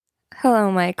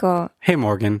Hello, Michael. Hey,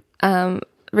 Morgan.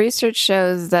 Research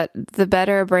shows that the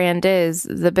better a brand is,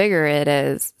 the bigger it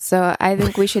is. So I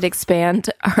think we should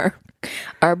expand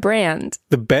our brand.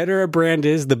 The better a brand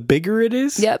is, the bigger it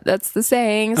is? Yep, that's the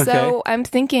saying. Okay. So I'm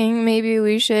thinking maybe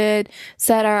we should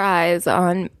set our eyes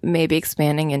on maybe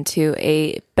expanding into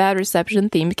a Bad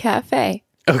Reception themed cafe.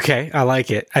 Okay, I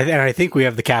like it. And I think we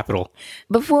have the capital.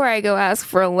 Before I go ask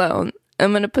for a loan,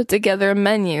 I'm going to put together a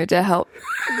menu to help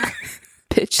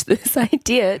pitch this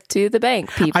idea to the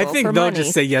bank people. I think for they'll money.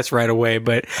 just say yes right away,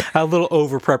 but a little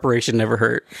over preparation never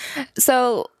hurt.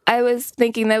 So I was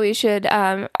thinking that we should,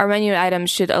 our menu items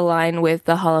should align with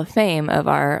the Hall of Fame of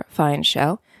our fine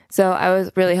show. So I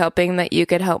was really hoping that you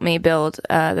could help me build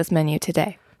this menu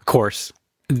today. Of course.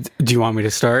 Do you want me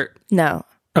to start? No.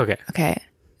 Okay. Okay.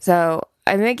 So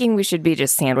I'm thinking we should be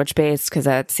just sandwich based because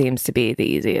that seems to be the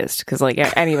easiest because like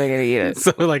anybody can eat it.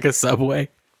 So like a Subway.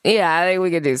 Yeah, I think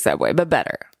we could do Subway, but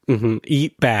better. Mm-hmm.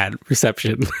 Eat Bad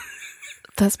Reception.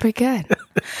 That's pretty good.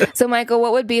 So Michael,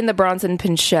 what would be in the Bronson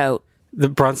Pinchot? The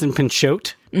Bronson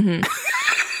Pinchot? Mm-hmm.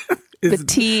 The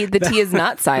T is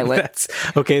not silent.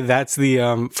 That's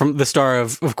the from the star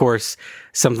of course,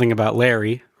 Something About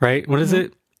Larry, right? What is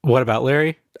it? What About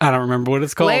Larry? I don't remember what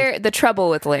it's called. The Trouble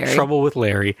with Larry. Trouble with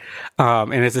Larry.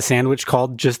 And it's a sandwich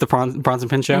called just the Bronson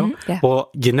Pinchot. Yeah.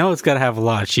 Well, it's got to have a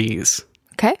lot of cheese.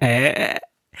 Okay.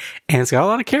 And it's got a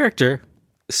lot of character.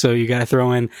 So you got to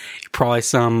throw in probably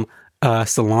some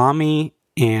salami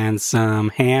and some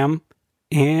ham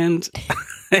and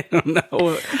I don't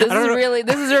know.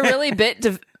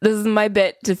 This is my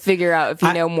bit to figure out if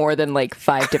you know more than like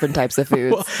 5 different types of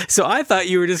foods. Well, so I thought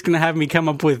you were just going to have me come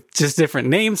up with just different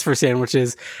names for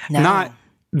sandwiches, not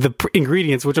the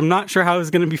ingredients, which I'm not sure how is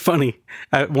going to be funny.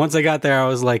 Once I got there, I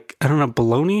was like, I don't know,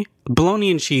 bologna? Bologna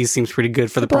and cheese seems pretty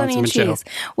good for the Bronson Pinchot.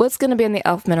 What's going to be on the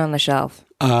Elfman on the shelf?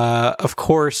 Of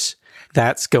course,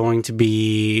 that's going to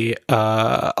be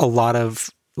a lot of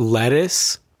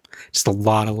lettuce. Just a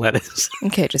lot of lettuce.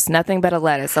 Okay, just nothing but a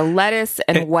lettuce. A lettuce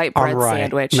and white bread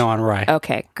sandwich. No, on rye.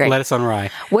 Okay, great. Lettuce on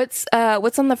rye. What's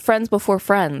on the Friends Before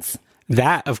Friends?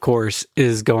 That, of course,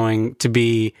 is going to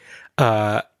be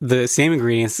the same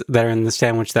ingredients that are in the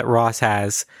sandwich that Ross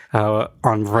has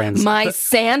on Friends. My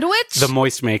sandwich? The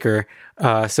Moist Maker.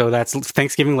 So that's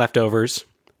Thanksgiving leftovers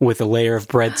with a layer of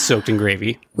bread soaked in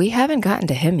gravy. We haven't gotten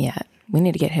to him yet. We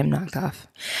need to get him knocked off.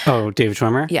 Oh, David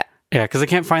Schwimmer? Yeah. Yeah, because I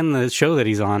can't find the show that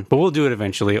he's on, but we'll do it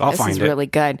eventually. I'll find it. This is really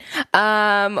good.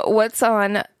 What's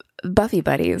on Buffy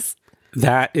Buddies?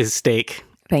 That is steak.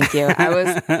 Thank you.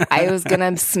 I was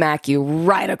gonna smack you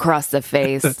right across the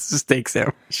face. That's a steak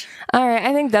sandwich. All right,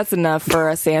 I think that's enough for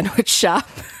a sandwich shop.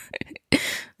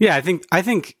 Yeah, I think.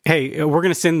 Hey, we're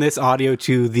gonna send this audio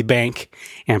to the bank,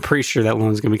 and I'm pretty sure that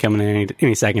loan's gonna be coming in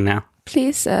any second now.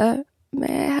 Please, sir,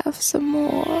 may I have some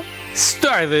more?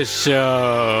 Start the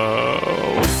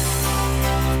show.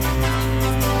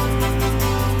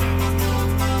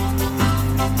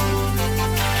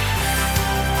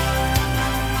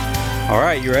 All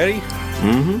right, you ready?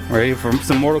 Mm-hmm. Ready for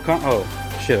some Mortal Kombat?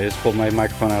 Oh, shit, I just pulled my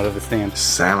microphone out of the stand.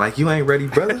 Sound like you ain't ready,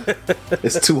 brother.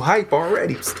 It's too hype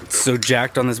already. So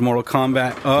jacked on this Mortal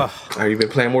Kombat. Ugh. Have you been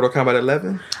playing Mortal Kombat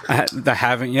 11? I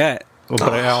haven't yet.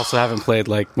 But I also haven't played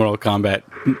like Mortal Kombat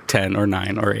 10 or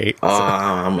 9 or 8. So.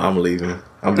 I'm leaving.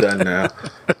 I'm done now.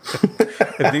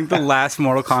 I think the last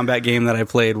Mortal Kombat game that I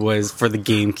played was for the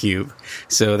GameCube.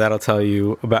 So that'll tell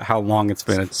you about how long it's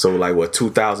been. So like what,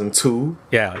 2002?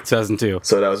 Yeah, 2002.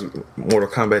 So that was Mortal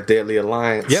Kombat Deadly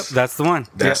Alliance? Yep, that's the one.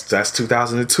 That's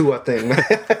 2002, I think, man.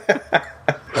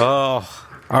 Oh,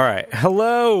 all right.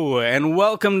 Hello, and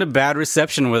welcome to Bad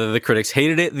Reception. Whether the critics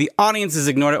hated it, the audiences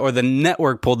ignored it, or the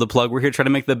network pulled the plug, we're here trying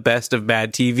to make the best of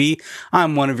bad TV.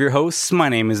 I'm one of your hosts. My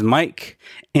name is Mike.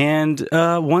 And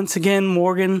once again,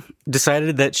 Morgan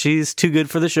decided that she's too good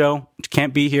for the show. She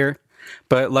can't be here.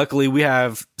 But luckily, we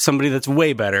have somebody that's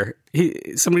way better. He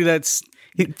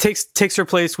takes her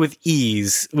place with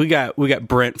ease. We got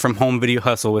Brent from Home Video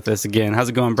Hustle with us again. How's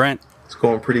it going, Brent? It's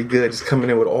going pretty good. Just coming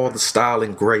in with all the style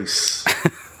and grace.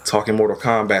 Talking Mortal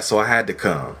Kombat, so I had to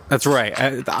come. That's right.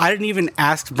 I didn't even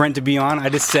ask Brent to be on. I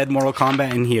just said Mortal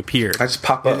Kombat, and he appeared. I just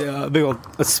pop up. A big old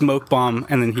smoke bomb,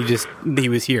 and then he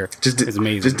was here. It's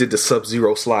amazing. Just did the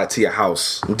Sub-Zero slide to your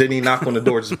house. Didn't he knock on the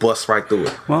door? Just bust right through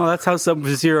it. Well, that's how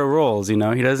Sub-Zero rolls. He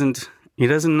doesn't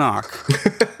knock.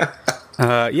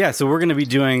 Yeah, so we're going to be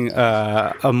doing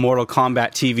a Mortal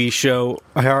Kombat TV show.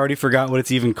 I already forgot what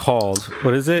it's even called.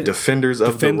 What is it? Defenders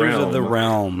of the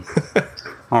Realm.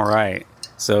 All right.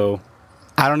 So,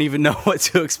 I don't even know what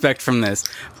to expect from this.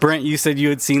 Brent, you said you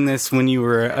had seen this when you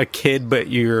were a kid, but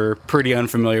you're pretty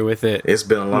unfamiliar with it. It's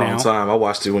been a long now. time. I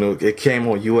watched it when it came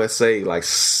on USA like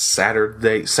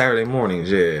Saturday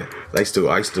mornings. Yeah, I used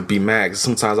to be mad 'cause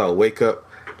sometimes I would wake up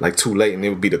like too late and it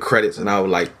would be the credits, and I would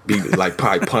like be like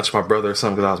probably punch my brother or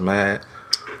something because I was mad.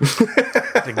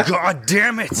 God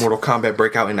damn it! Mortal Kombat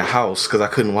break out in the house because I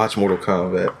couldn't watch Mortal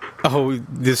Kombat. Oh,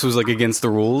 this was like against the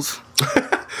rules?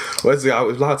 Well, see, a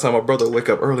lot of time my brother would wake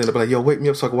up early and I'd be like, yo, wake me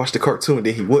up so I can watch the cartoon, and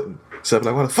then he wouldn't. So I'd be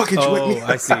like, why the fuck did you wake me up?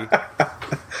 I see.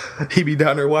 He'd be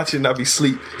down there watching and I'd be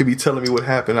asleep. He'd be telling me what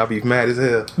happened. I'd be mad as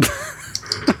hell.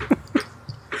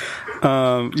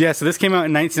 Yeah, so this came out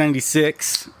in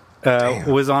 1996.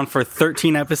 Was on for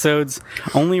 13 episodes.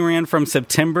 Only ran from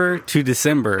September to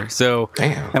December. So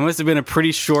Damn. that must have been a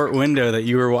pretty short window that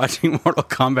you were watching Mortal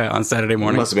Kombat on Saturday I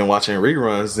morning. must have been watching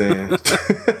reruns then.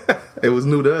 It was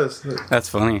new to us. That's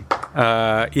funny.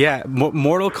 Yeah,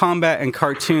 Mortal Kombat and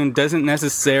cartoon doesn't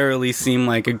necessarily seem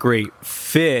like a great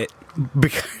fit,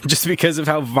 just because of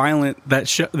how violent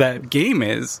that game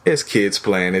is. It's kids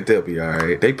playing it. They'll be all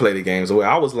right. They play the games away.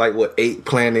 I was like, 8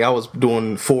 playing it. I was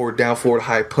doing forward,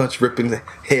 high punch, ripping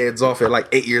heads off at like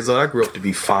 8 years old. I grew up to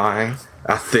be fine,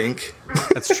 I think.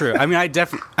 That's true. I mean, I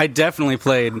definitely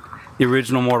played the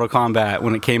original Mortal Kombat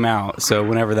when it came out. So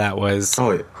whenever that was.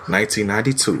 Oh, yeah.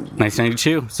 1992.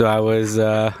 1992. So I was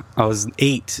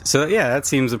 8. So yeah, that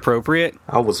seems appropriate.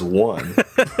 I was 1.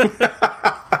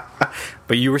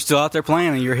 But you were still out there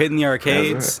playing, and you were hitting the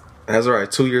arcades. That's right.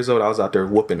 2 years old, I was out there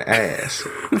whooping ass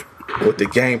with the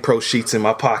Game Pro sheets in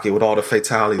my pocket with all the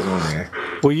fatalities on there.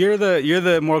 Well, you're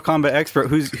the Mortal Kombat expert.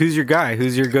 Who's your guy?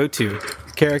 Who's your go-to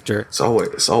character? It's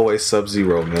always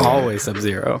Sub-Zero, man. Always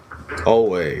Sub-Zero.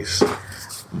 Always.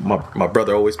 My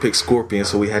brother always picked Scorpion,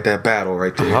 so we had that battle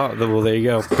right there. Oh, well, there you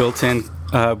go. Built-in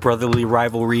brotherly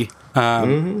rivalry.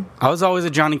 I was always a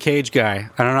Johnny Cage guy.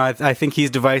 I don't know. I think he's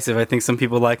divisive. I think some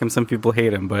people like him, some people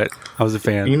hate him, but I was a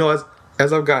fan. You know,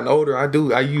 as I've gotten older, I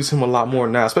use him a lot more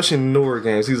now, especially in newer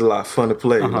games. He's a lot of fun to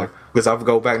play. Like, because I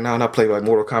go back now and I play like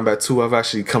Mortal Kombat 2. I've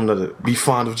actually come to be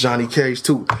fond of Johnny Cage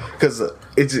too, because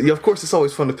of course it's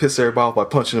always fun to piss everybody off by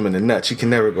punching him in the nuts. You can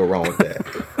never go wrong with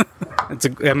that.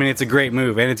 It's a great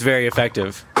move, and it's very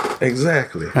effective.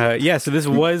 Exactly. Yeah. So this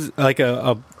was like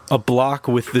a block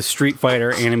with the Street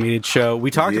Fighter animated show. We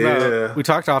talked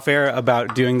off air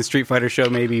about doing the Street Fighter show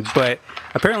maybe, but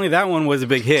apparently that one was a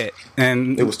big hit,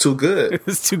 and it was too good. It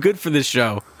was too good for this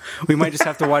show. We might just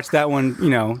have to watch that one,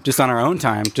 just on our own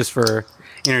time, just for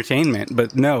entertainment.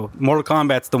 But no, Mortal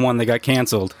Kombat's the one that got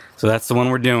canceled, so that's the one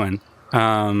we're doing.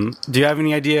 Do you have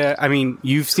any idea? I mean,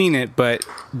 you've seen it, but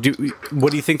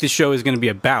what do you think the show is going to be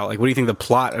about? Like, what do you think the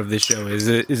plot of this show is?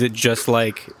 Is it just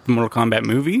like the Mortal Kombat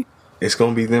movie? It's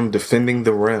going to be them defending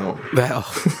the realm. Well,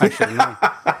 I should know.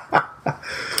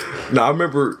 No, I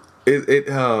remember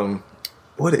it's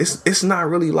not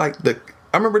really like I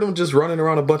remember them just running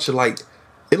around a bunch of like,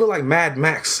 it looked like Mad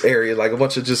Max area, like a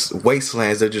bunch of just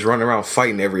wastelands. They're just running around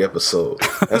fighting every episode.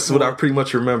 That's what I pretty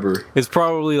much remember. It's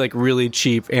probably like really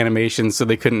cheap animation, so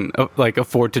they couldn't like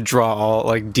afford to draw all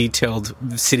like detailed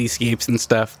cityscapes and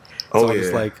stuff.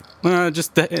 Just like, I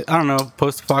don't know,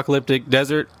 post-apocalyptic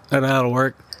desert. That'll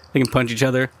work. They can punch each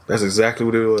other. That's exactly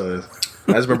what it was.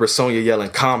 I just remember Sonya yelling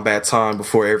 "combat time"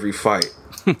 before every fight.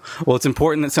 Well, it's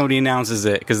important that somebody announces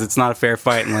it, because it's not a fair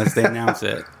fight unless they announce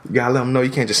it. You gotta let them know you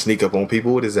can't just sneak up on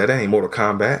people. What is that? That ain't Mortal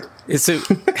Kombat.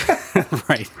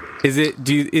 Right. Is it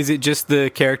just the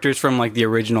characters from like the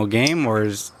original game, or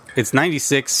it's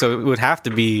 96, so it would have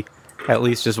to be at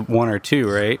least just one or two,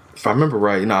 right? If I remember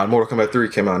right, Mortal Kombat 3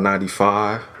 came out in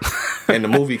 95. And the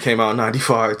movie came out in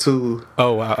 95 too.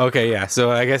 Oh wow. Okay, yeah.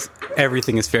 So I guess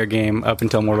everything is fair game up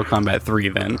until Mortal Kombat 3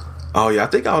 then. Oh yeah, I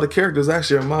think all the characters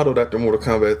actually are modeled after Mortal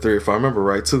Kombat 3, if I remember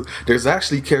right too. There's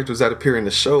actually characters that appear in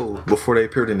the show before they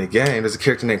appeared in the game. There's a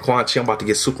character named Quan Chi. I'm about to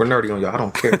get super nerdy on y'all. I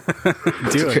don't care.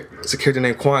 It's a character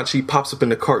named Quan Chi, pops up in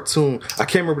the cartoon. I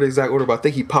can't remember the exact order, but I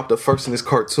think he popped up first in this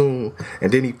cartoon,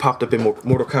 and then he popped up in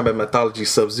Mortal Kombat Mythology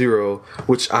Sub-Zero,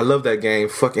 which I love that game.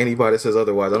 Fuck anybody that says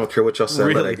otherwise. I don't care what y'all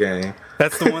say about that game.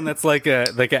 That's the one that's like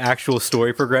an actual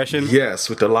story progression? Yes,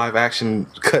 with the live action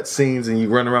cutscenes, and you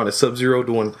run around in Sub-Zero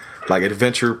doing like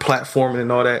adventure platforming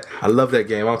and all that. I love that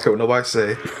game. I don't care what nobody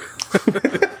say.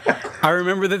 I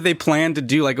remember that they planned to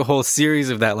do like a whole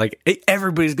series of that. Like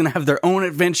everybody's gonna have their own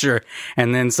adventure,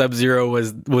 and then Sub-Zero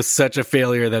was such a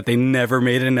failure that they never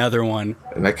made another one.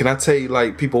 And like, can I tell you,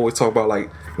 like, people always talk about like,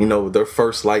 their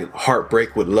first like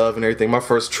heartbreak with love and everything. My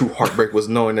first true heartbreak was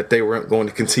knowing that they weren't going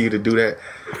to continue to do that.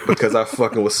 because I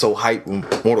fucking was so hyped when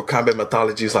Mortal Kombat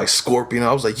mythology is like Scorpion.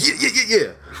 I was like,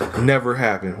 yeah. Never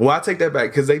happened. Well, I take that back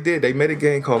because they did. They made a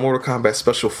game called Mortal Kombat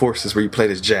Special Forces where you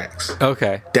played as Jax.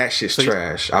 Okay. That shit's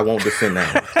trash. I won't defend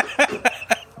that one.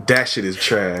 That shit is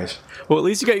trash. Well, at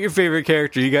least you got your favorite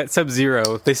character. You got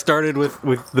Sub-Zero. They started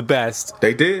with the best.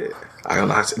 They did.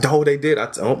 They did.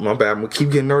 Oh, my bad. I'm going to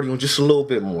keep getting nerdy on just a little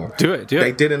bit more. Do it.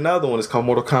 They did another one. It's called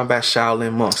Mortal Kombat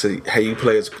Shaolin Monks. Hey, you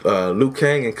play as Liu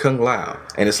Kang and Kung Lao.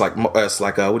 And it's like what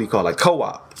do you call it? Like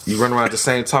co-op. You run around at the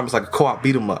same time. It's like a co-op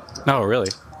beat 'em up. Oh,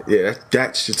 really? Yeah,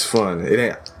 that shit's fun. It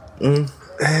ain't.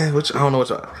 I don't know what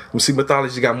y'all. You see,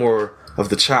 mythology got more of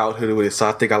the childhood with it, so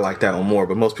I think I like that one more.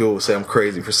 But most people would say I'm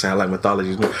crazy for saying I like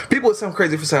mythologies more. People would say I'm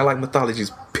crazy for saying I like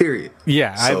mythologies, period.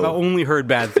 Yeah, so, I've only heard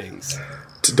bad things.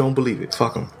 Don't believe it.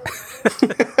 Fuck them.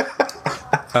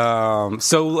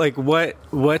 So, like, what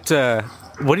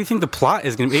do you think the plot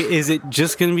is going to be? Is it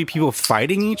just going to be people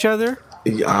fighting each other?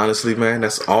 Yeah, honestly, man,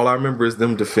 that's all I remember is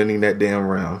them defending that damn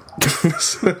round.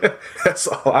 That's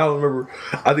all I remember.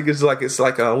 I think it's like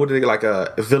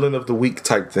a villain of the week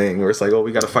type thing, where it's like, oh,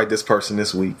 we got to fight this person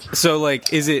this week. So,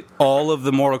 like, is it all of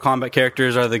the Mortal Kombat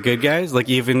characters are the good guys? Like,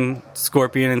 even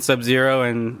Scorpion and Sub-Zero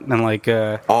and like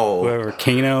whoever,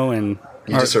 Kano and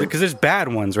because there's bad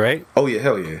ones, right? Oh yeah,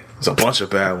 hell yeah, there's a bunch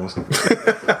of bad ones.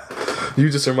 You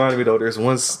just reminded me though. There's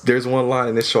one line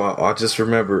in this show I just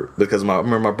remember because I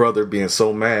remember my brother being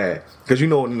so mad because you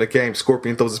know in the game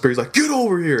Scorpion throws the spear, he's like, get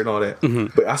over here and all that. Mm-hmm.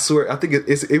 But I swear I think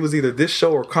it was either this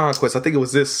show or Conquest. I think it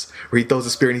was this where he throws the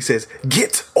spear and he says,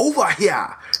 get over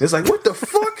here. It's like, what the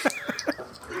fuck?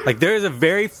 Like, there's a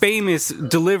very famous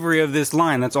delivery of this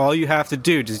line. That's all you have to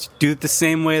do. Just do it the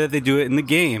same way that they do it in the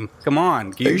game. Come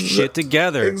on, get your shit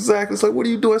together. Exactly. It's like, what are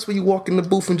you doing? That's when you walk in the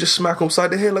booth and just smack him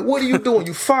upside the head. Like, what are you doing?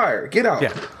 You fired. Get out.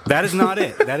 Yeah, that is not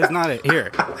it. That is not it.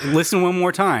 Here, listen one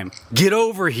more time. Get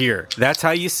over here. That's how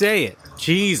you say it.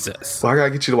 Jesus. Well, I gotta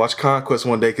get you to watch Conquest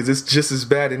one day because it's just as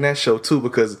bad in that show too.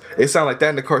 Because it sounded like that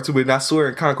in the cartoon, but I swear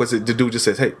in Conquest, the dude just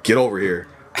says, "Hey, get over here."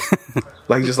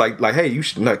 Like just like hey, you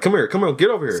should come here, get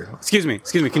over here. Excuse me.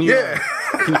 Can you can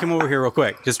you come over here real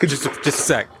quick? Just a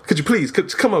sec. Could you please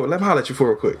come over? Let me holler at you for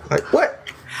real quick. Like what?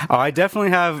 Oh, I definitely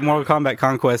have Mortal Kombat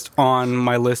Conquest on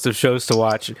my list of shows to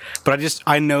watch, but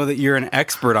I know that you're an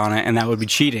expert on it, and that would be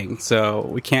cheating, so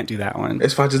we can't do that one.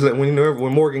 It's fine. Just when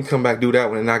Morgan come back, do that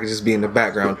one, and I can just be in the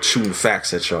background shooting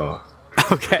facts at y'all.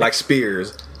 Okay. Like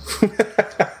spears.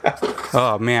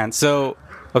 Oh man. So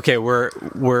okay,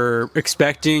 we're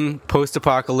expecting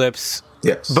post-apocalypse.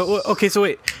 Yes. But okay, so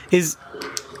wait,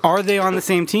 are they on the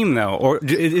same team though, or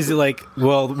is it like,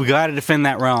 well, we got to defend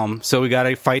that realm, so we got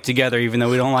to fight together even though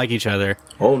we don't like each other?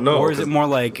 Oh no. Or is it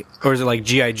like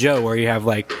G.I. Joe where you have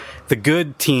like the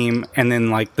good team and then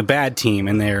like the bad team,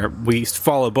 and we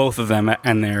follow both of them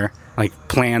and their like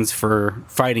plans for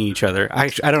fighting each other? I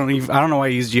don't know why I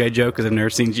use G.I. Joe because I've never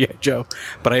seen G.I. Joe,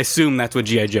 but I assume that's what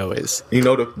G.I. Joe is. You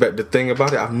know the thing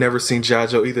about it, I've never seen G.I.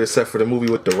 Joe either, except for the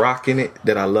movie with The Rock in it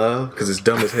that I love because it's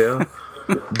dumb as hell.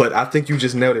 But I think you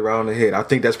just nailed it right on the head. I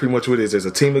think that's pretty much what it is. There's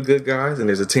a team of good guys and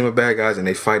there's a team of bad guys, and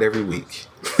they fight every week.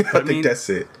 I think that's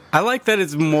it. I like that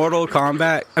it's Mortal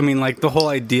Kombat. I mean, like, the whole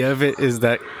idea of it is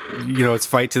that, you know, it's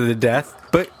fight to the death.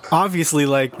 But obviously,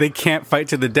 like, they can't fight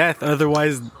to the death.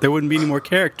 Otherwise, there wouldn't be any more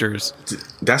characters.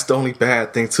 That's the only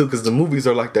bad thing, too, because the movies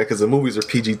are like that, because the movies are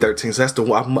PG-13. So that's the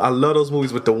one. I love those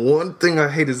movies, but the one thing I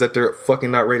hate is that they're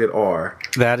fucking not rated R.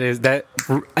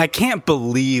 I can't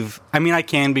believe. I mean, I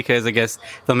can because I guess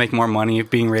they'll make more money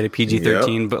being rated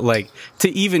PG-13. Yep. But, like, to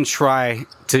even try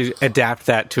to adapt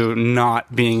that to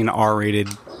not being an R-rated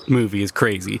movie is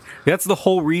crazy. That's the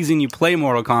whole reason you play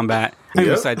Mortal Kombat. I mean,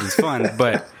 besides it's fun,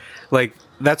 but like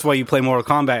that's why you play Mortal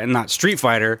Kombat and not Street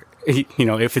Fighter. You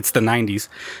know, if it's the 90s,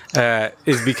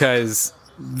 is because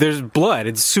there's blood.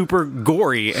 It's super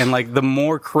gory, and like the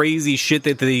more crazy shit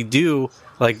that they do,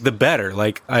 like the better.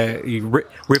 Like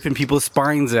ripping people's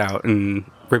spines out and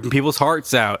ripping people's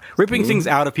hearts out, ripping things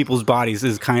out of people's bodies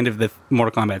is kind of the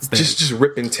Mortal Kombat's thing. Just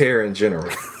rip and tear in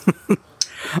general.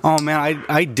 Oh man,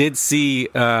 I did see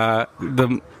some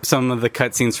of the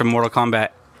cutscenes from Mortal Kombat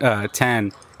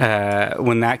 10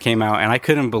 when that came out, and I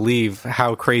couldn't believe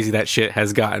how crazy that shit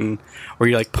has gotten. Where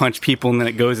you like punch people and then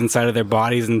it goes inside of their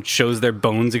bodies and shows their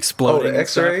bones exploding. Oh, the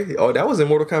X-ray? Oh, that was in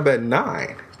Mortal Kombat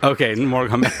 9. Okay,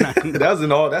 Mortal Kombat 9. That was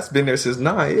in all. That's been there since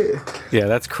 9. Yeah. Yeah,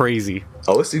 that's crazy.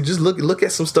 Oh, see, just look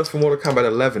at some stuff from Mortal Kombat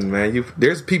 11, man.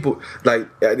 There's people like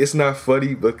it's not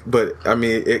funny, but I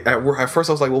mean, at first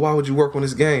I was like, well, why would you work on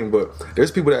this game? But there's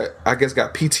people that I guess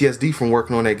got PTSD from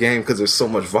working on that game because there's so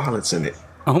much violence in it.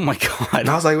 Oh my god! And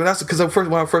I was like, well, that's because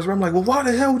when I first read, I'm like, well, why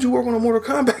the hell would you work on a Mortal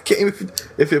Kombat game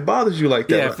if it bothers you like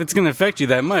that? Yeah, if it's gonna affect you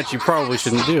that much, you probably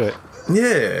shouldn't do it.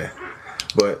 Yeah,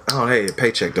 but hey,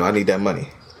 paycheck though. I need that money.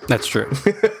 That's true.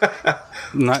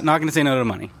 not gonna say no to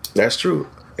money. That's true.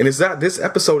 And it's that this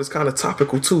episode is kind of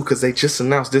topical too, because they just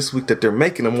announced this week that they're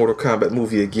making a Mortal Kombat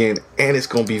movie again, and it's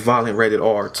gonna be violent, rated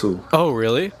R too. Oh,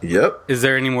 really? Yep. Is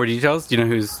there any more details? Do you know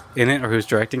who's in it or who's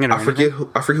directing it? I forget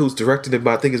who's directing it,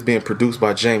 but I think it's being produced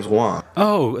by James Wan.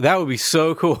 Oh, that would be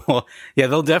so cool. Yeah,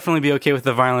 they'll definitely be okay with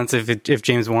the violence if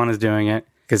James Wan is doing it,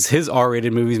 because his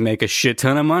R-rated movies make a shit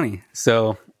ton of money.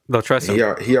 So they'll trust him.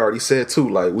 He already said too,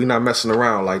 like, we're not messing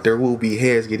around. Like, there will be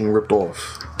heads getting ripped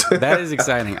off. That is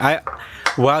exciting.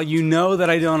 While you know that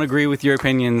I don't agree with your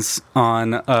opinions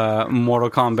on Mortal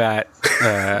Kombat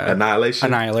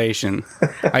Annihilation,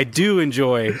 I do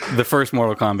enjoy the first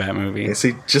Mortal Kombat movie. And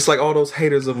see, just like all those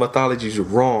haters of mythologies, you're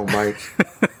wrong, Mike.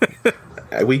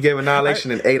 We gave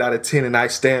Annihilation an 8 out of 10, and I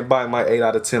stand by my 8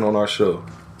 out of 10 on our show.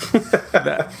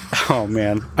 Oh,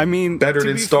 man. I mean, better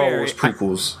than Star Wars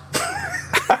prequels.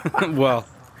 Well,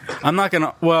 I'm not going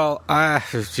to... Well,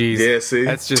 jeez. Yeah, see?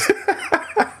 That's just...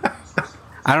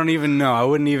 I don't even know. I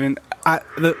wouldn't even...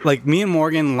 like, me and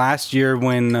Morgan last year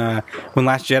when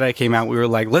Last Jedi came out, we were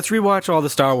like, let's rewatch all the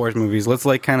Star Wars movies. Let's,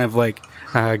 like, kind of, like,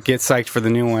 get psyched for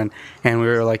the new one. And we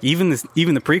were like, even the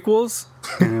prequels?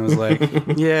 And it was like,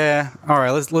 yeah, all right,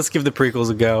 let's give the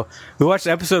prequels a go. We watched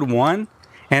episode 1,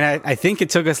 and I think it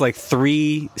took us, like,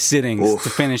 3 sittings to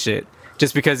finish it.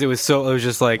 Just because it was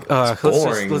just like,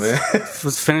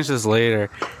 let's finish this later.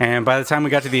 And by the time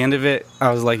we got to the end of it,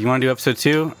 I was like, you want to do episode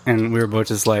 2? And we were both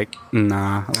just like,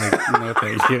 nah, like, no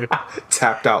thank you.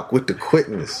 Tapped out with the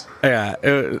quickness. Yeah.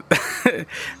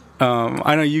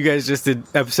 I know you guys just did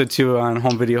episode 2 on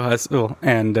Home Video Hustle,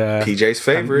 and PJ's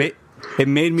favorite. It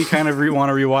made me kind of want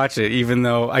to rewatch it, even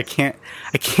though I can't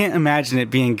imagine it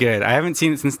being good. I haven't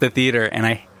seen it since the theater, and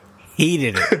I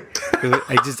hated it.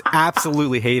 I just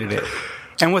absolutely hated it.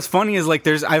 And what's funny is, like,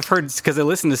 I've heard, because I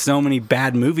listen to so many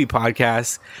bad movie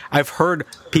podcasts, I've heard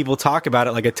people talk about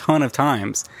it like a ton of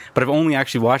times, but I've only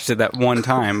actually watched it that one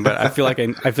time. But I feel like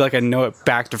I know it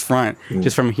back to front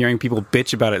just from hearing people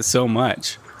bitch about it so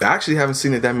much. I actually haven't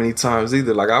seen it that many times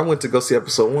either. Like, I went to go see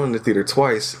episode 1 in the theater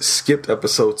twice, skipped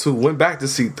episode 2, went back to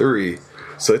see 3.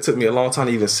 So it took me a long time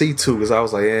to even see 2, because I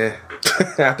was like,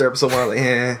 After episode 1, I was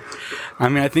like, I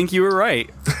mean, I think you were right.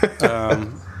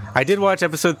 I did watch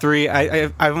episode 3.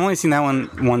 I've only seen that one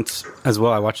once as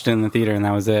well. I watched it in the theater, and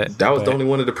that was it. That was the only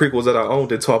one of the prequels that I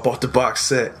owned until I bought the box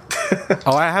set.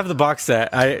 Oh, I have the box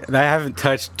set. I haven't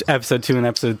touched episode 2 and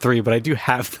episode 3, but I do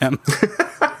have them.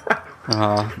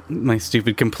 My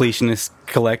stupid completionist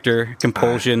collector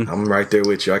compulsion. I'm right there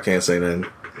with you. I can't say nothing.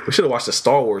 We should have watched the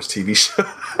Star Wars TV show.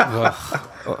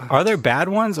 Are there bad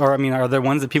ones? Or, I mean, are there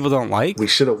ones that people don't like? We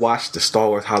should have watched the Star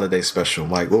Wars holiday special.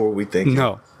 Mike, what were we thinking?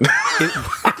 No.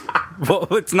 Well,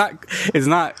 it's not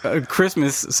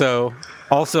Christmas, so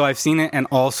also I've seen it, and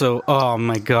also, oh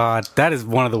my god, that is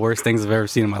one of the worst things I've ever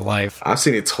seen in my life. I've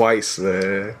seen it twice,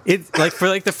 man. It's like, for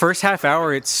like the first half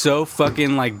hour, it's so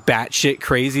fucking like batshit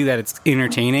crazy that it's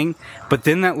entertaining, but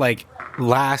then that like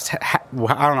last, I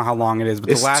don't know how long it is,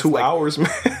 but it's the last 2 hours, man.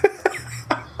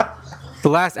 The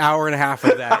last hour and a half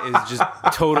of that is just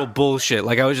total bullshit.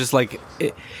 Like, I was just like,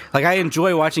 I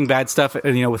enjoy watching bad stuff,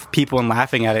 you know, with people and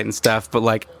laughing at it and stuff, but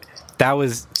like, that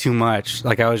was too much.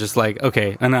 Like, I was just like,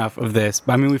 okay, enough of this.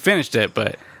 I mean, we finished it,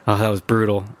 but that was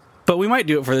brutal. But we might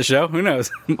do it for the show. Who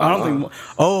knows? I don't think.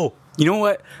 Oh, you know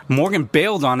what? Morgan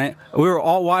bailed on it. We were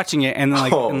all watching it, and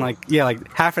then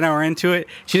like half an hour into it,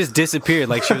 she just disappeared.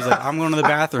 Like, she was like, I'm going to the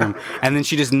bathroom, and then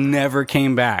she just never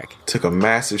came back. Took a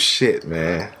massive shit,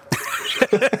 man.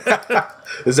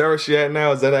 Is that where she at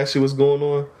now? Is that actually what's going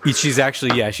on? She's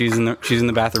actually, yeah, she's in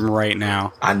the bathroom right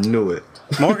now. I knew it.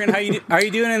 Morgan, how are you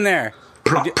doing in there?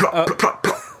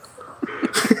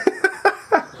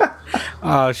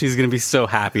 Oh, she's gonna be so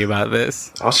happy about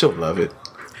this. Oh, she'll love it.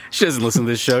 She doesn't listen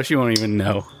to this show. She won't even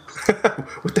know.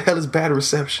 What the hell is bad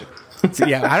reception? So,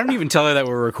 yeah, I don't even tell her that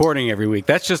we're recording every week.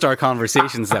 That's just our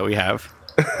conversations that we have.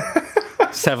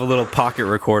 Just have a little pocket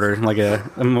recorder,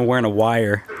 I'm wearing a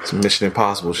wire. Some Mission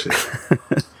Impossible shit.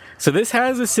 So this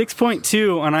has a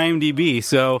 6.2 on IMDb.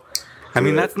 So, I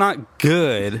mean, that's not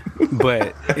good,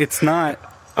 but it's not.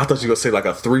 I thought you were gonna say like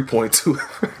a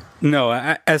 3.2. No,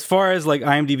 as far as like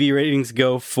IMDb ratings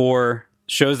go for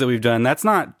shows that we've done, that's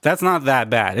not that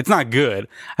bad. It's not good.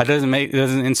 It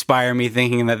doesn't inspire me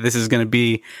thinking that this is going to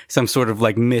be some sort of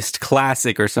like missed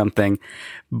classic or something.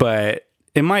 But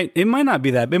it might not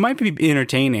be that. It might be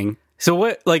entertaining. So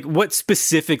what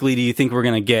specifically do you think we're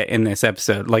going to get in this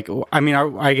episode? Like, I mean,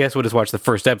 I guess we'll just watch the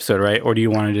first episode, right? Or do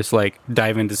you want to just like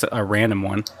dive into a random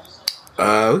one?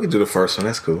 We can do the first one.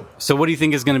 That's cool. So what do you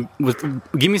think is going to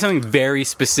give me something very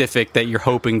specific that you're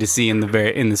hoping to see in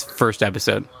this first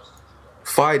episode?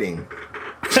 Fighting.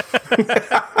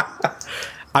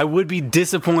 I would be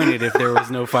disappointed if there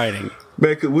was no fighting.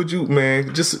 Man, would you,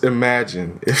 just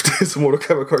imagine if there's a Mortal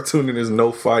Kombat cartoon and there's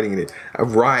no fighting in it.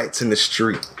 Riots in the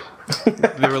street.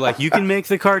 They were like, you can make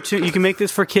the cartoon, you can make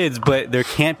this for kids, but there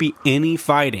can't be any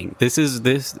fighting. This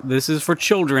is for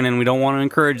children, and we don't want to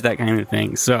encourage that kind of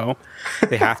thing. So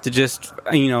they have to just,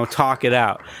 talk it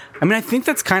out. I mean, I think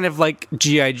that's kind of like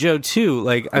G.I. Joe too.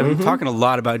 Like, I'm talking a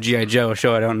lot about G.I. Joe, a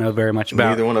show I don't know very much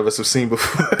about. Neither one of us have seen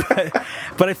before.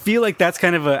 But I feel like that's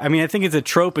kind of I think it's a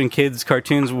trope in kids'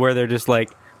 cartoons where they're just like,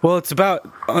 well, it's about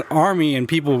an army and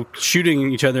people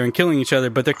shooting each other and killing each other,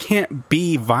 but there can't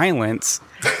be violence.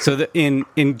 So that in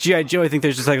G.I. Joe, I think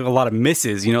there's just like a lot of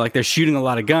misses. Like they're shooting a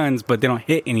lot of guns, but they don't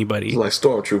hit anybody. Like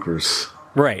stormtroopers.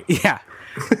 Right, yeah.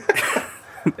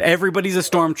 Everybody's a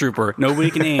stormtrooper.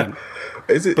 Nobody can aim.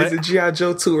 Is it G.I.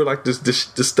 Joe too, where like this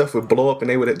stuff would blow up and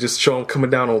they would just show them coming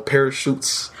down on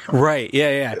parachutes? Right,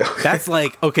 yeah. That's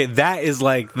like, okay, that is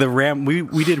like the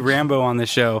we did Rambo on the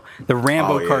show, the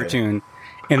Rambo cartoon.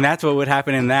 And that's what would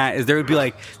happen in that, is there would be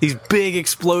like these big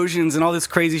explosions and all this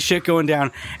crazy shit going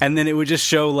down, and then it would just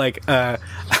show like then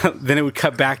it would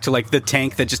cut back to like the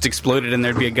tank that just exploded, and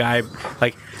there'd be a guy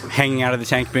like hanging out of the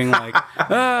tank being like, help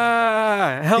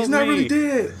me. He's not really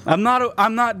dead. I'm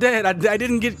not dead. I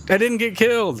didn't get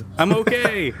killed. I'm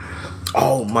okay.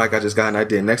 Oh Mike, I just got an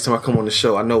idea. Next time I come on the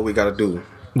show, I know what we gotta do.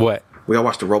 What? We gotta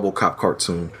watch the RoboCop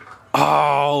cartoon.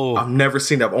 Oh, I've never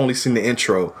seen it. I've only seen the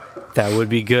intro. That would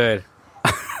be good.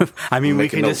 I mean, we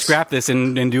can just scrap this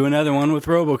and do another one with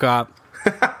RoboCop.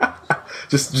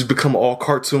 just become all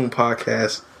cartoon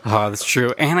podcast. Oh, that's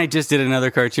true. And I just did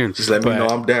another cartoon. Just let me know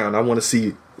I'm down. I want to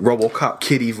see RoboCop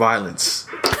kitty violence.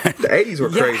 The 80s were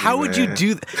crazy. How would you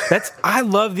do that? I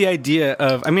love the idea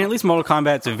of, at least Mortal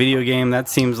Kombat's a video game. That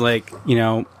seems like,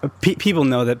 people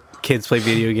know that kids play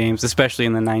video games, especially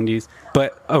in the 90s.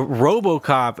 But a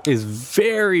RoboCop is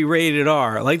very rated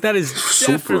R. Like, that is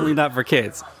definitely not for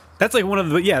kids. That's like one of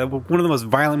the most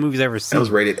violent movies I've ever seen. That was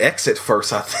rated X at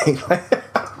first, I think.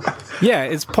 Yeah,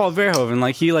 it's Paul Verhoeven.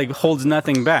 Like, he like holds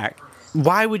nothing back.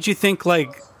 Why would you think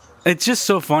it's just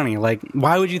so funny. Like,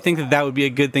 why would you think that would be a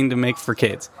good thing to make for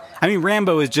kids? I mean,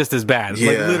 Rambo is just as bad.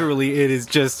 Yeah. Like, literally, it is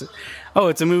just,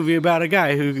 it's a movie about a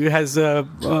guy who has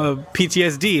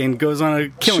PTSD and goes on a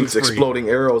killing spree. Exploding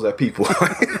arrows at people.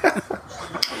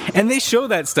 And they show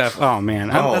that stuff. Oh man,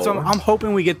 I'm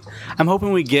hoping we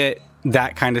get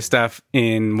that kind of stuff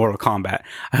in Mortal Kombat.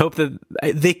 I hope that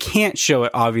they can't show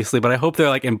it, obviously, but I hope they're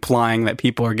like implying that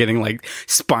people are getting like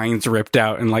spines ripped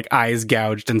out and like eyes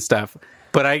gouged and stuff.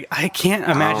 But I can't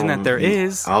imagine that there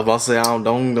is. I was about to say,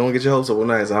 don't get your hopes up on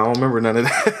that. I don't remember none of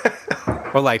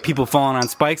that. Or like people falling on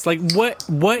spikes. Like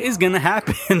what is gonna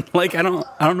happen? Like I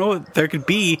don't know what there could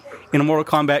be in a Mortal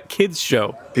Kombat kids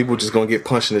show. People just gonna get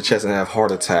punched in the chest and have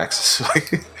heart attacks.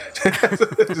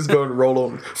 Just going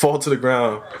to fall to the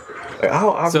ground.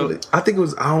 I think it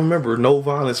was, I don't remember, no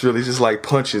violence really, just like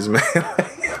punches, man.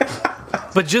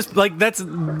 But just like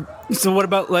so what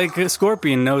about like a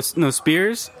Scorpion? No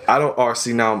spears?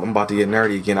 See, now I'm about to get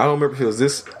nerdy again. I don't remember if it was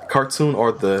this cartoon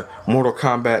or the Mortal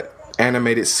Kombat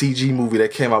animated CG movie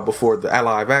that came out before the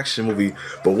live action movie,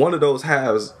 but one of those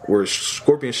halves where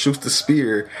Scorpion shoots the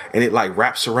spear and it like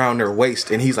wraps around their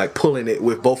waist and he's like pulling it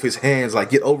with both his hands,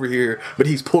 like get over here, but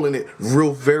he's pulling it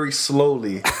very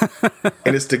slowly.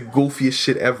 And it's the goofiest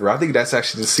shit ever. I think that's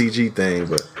actually the CG thing,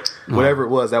 but whatever it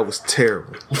was, that was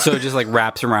terrible. So it just like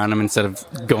wraps around him instead of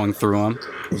going through him?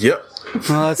 Yep.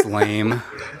 Well, that's lame.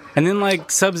 And then, like,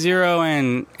 Sub-Zero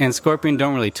and Scorpion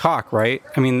don't really talk, right?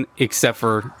 I mean, except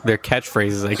for their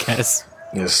catchphrases, I guess.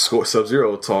 Yeah,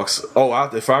 Sub-Zero talks.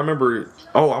 If I remember...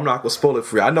 I'm not going to spoil it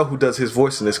for you. I know who does his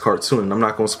voice in this cartoon, and I'm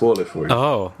not going to spoil it for you.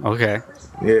 Oh, okay.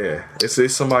 Yeah.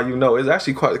 It's somebody you know. It's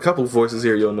actually quite a couple of voices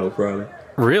here you'll know, probably.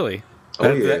 Really?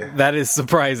 That is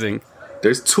surprising.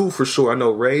 There's two for sure. I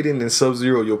know Raiden and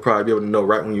Sub-Zero you'll probably be able to know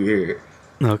right when you hear it.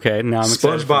 Okay, now I'm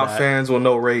excited for that. SpongeBob fans will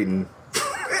know Raiden.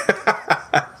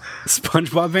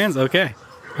 SpongeBob fans? Okay.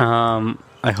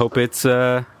 I hope it's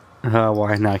why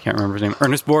now I can't remember his name.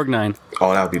 Ernest Borgnine.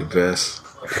 Oh, that would be the best.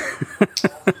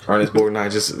 Ernest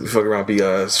Borgnine just fuck around be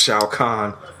Shao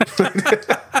Kahn.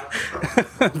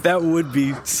 That would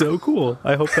be so cool.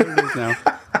 I hope that it is now.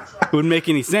 It wouldn't make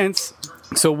any sense.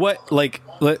 So what,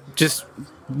 just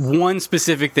one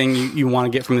specific thing you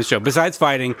want to get from the show, besides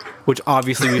fighting, which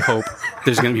obviously we hope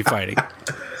there's going to be fighting.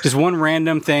 Just one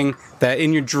random thing that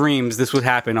in your dreams this would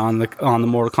happen on the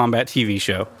Mortal Kombat TV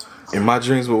show. In my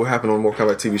dreams, what would happen on Mortal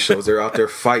Kombat TV shows? They're out there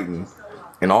fighting,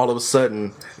 and all of a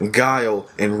sudden, Guile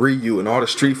and Ryu and all the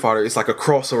Street Fighter, it's like a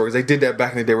crossover. They did that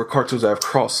back in the day where cartoons that have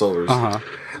crossovers.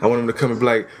 I want them to come and be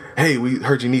like, hey, we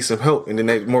heard you need some help. And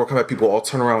then Mortal Kombat people all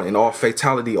turn around and all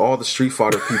fatality, all the Street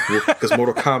Fighter people, because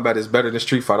Mortal Kombat is better than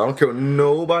Street Fighter. I don't care what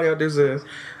nobody out there says.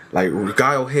 Like,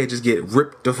 Guile head just get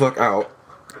ripped the fuck out.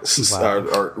 Wow.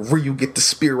 Or Ryu get the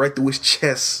spear right through his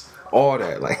chest. All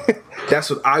that. Like, that's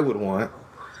what I would want.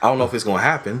 I don't know if it's going to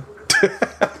happen.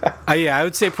 Yeah, I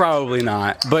would say probably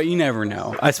not, but you never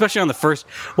know. Especially on the first...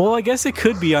 Well, I guess it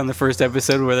could be on the first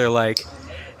episode where they're like,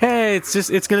 hey, it's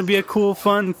going to be a cool,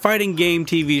 fun fighting game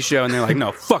TV show. And they're like,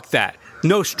 no, fuck that.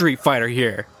 No Street Fighter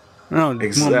here. No,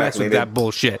 exactly. Won't mess with that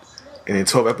bullshit. And then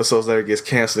 12 episodes later, it gets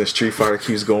canceled and Street Fighter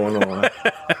keeps going on.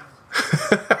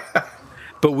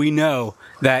 But we know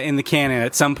that in the canon,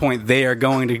 at some point, they are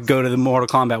going to go to the Mortal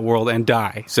Kombat world and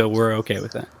die. So we're okay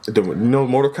with that. No,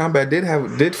 Mortal Kombat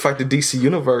did fight the DC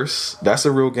Universe. That's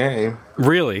a real game.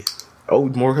 Really? Oh,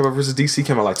 Mortal Kombat vs. DC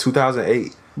came out like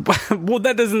 2008. Well,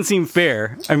 that doesn't seem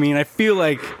fair. I mean, I feel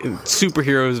like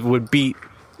superheroes would beat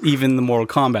even the Mortal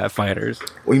Kombat fighters.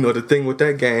 Well, the thing with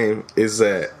that game is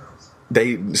that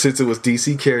since it was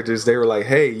DC characters, they were like,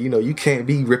 hey, you can't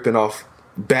be ripping off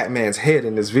Batman's head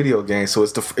in this video game, so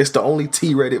it's the only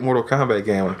T-rated Mortal Kombat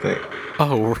game, I think.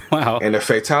 Oh, wow. And the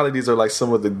fatalities are like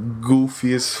some of the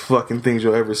goofiest fucking things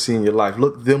you'll ever see in your life.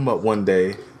 Look them up one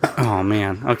day. Oh,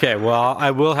 man. Okay, well,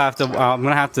 I'm going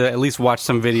to have to at least watch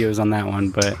some videos on that one,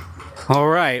 but... All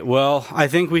right, well, I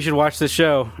think we should watch the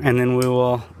show, and then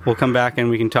we'll come back and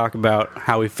we can talk about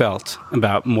how we felt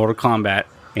about Mortal Kombat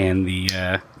and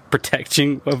the...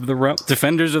 protection of the realm,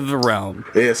 defenders of the realm.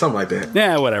 Yeah, something like that.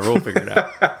 Yeah, whatever. We'll figure it out.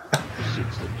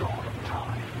 Since the dawn of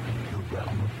time, the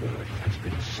realm of Earth has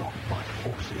been sought by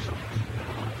forces of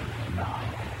evil. Now,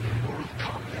 Mortal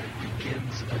Kombat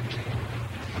begins again.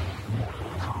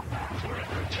 Mortal Kombat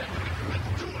forever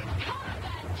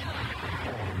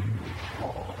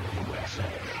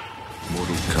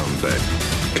Mortal Kombat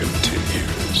continues.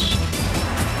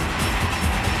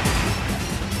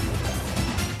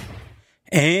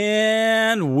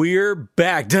 And we're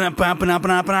back. I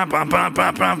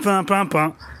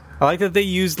like that they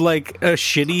used like a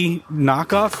shitty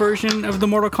knockoff version of the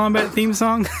Mortal Kombat theme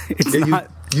song. It's not.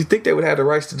 You think they would have the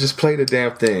rights to just play the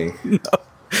damn thing? No,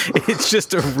 it's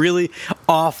just a really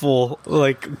awful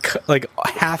like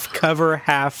half cover,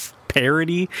 half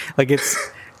parody. Like it's.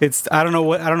 I don't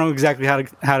know exactly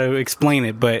how to explain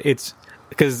it, but it's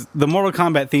because the Mortal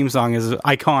Kombat theme song is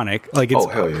iconic. Like it's. Oh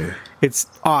hell yeah. It's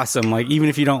awesome. Like, even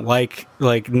if you don't like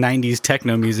 90s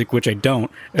techno music, which I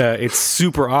don't, it's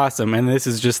super awesome. And this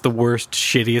is just the worst,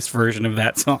 shittiest version of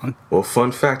that song. Well,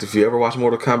 fun fact, if you ever watch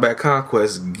Mortal Kombat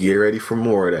Conquest, get ready for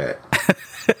more of that.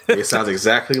 It sounds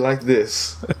exactly like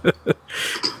this.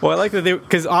 Well, I like that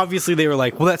because obviously they were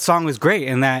like, well, that song was great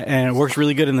and it works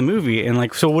really good in the movie. And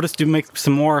like, so we'll just make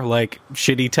some more like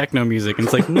shitty techno music. And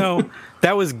it's like, no,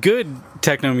 that was good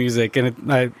techno music. And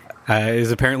it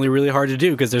is apparently really hard to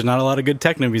do because there's not a lot of good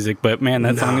techno music, but man,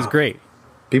 that song is great.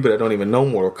 People that don't even know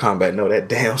Mortal Kombat know that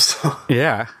damn song.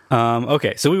 Yeah.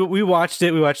 Okay, so we watched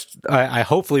it. I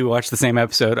hopefully we watched the same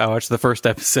episode. I watched the first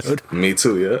episode. Me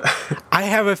too, yeah. I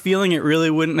have a feeling it really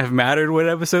wouldn't have mattered what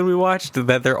episode we watched,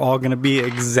 that they're all going to be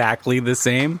exactly the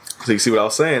same. So you see what I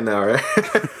was saying now, right?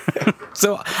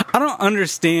 So I don't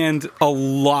understand a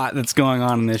lot that's going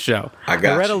on in this show. I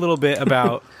read a little bit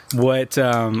about what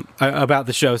about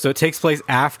the show. So it takes place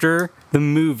after the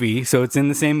movie, so it's in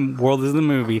the same world as the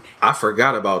movie. I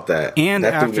forgot about that. And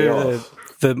that after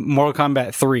the Mortal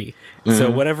Kombat 3. Mm-hmm. So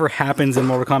whatever happens in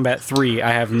Mortal Kombat 3,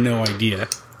 I have no idea.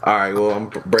 All right, well, I'm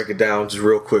going to break it down just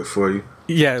real quick for you.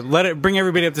 Yeah, bring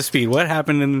everybody up to speed. What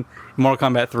happened in Mortal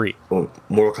Kombat 3? Well,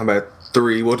 Mortal Kombat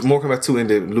 3, Mortal Kombat 2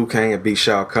 ended Liu Kang and beat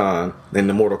Shao Kahn in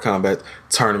the Mortal Kombat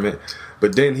tournament.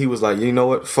 But then he was like, you know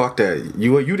what? Fuck that.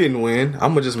 You didn't win.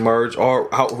 I'm going to just merge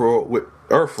our Outworld with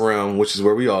Earthrealm, which is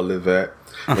where we all live at.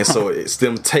 And so it's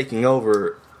them taking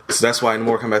over. So that's why in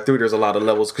Mortal Kombat 3 there's a lot of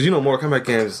levels. Because Mortal Kombat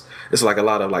games, it's like a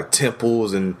lot of like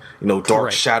temples and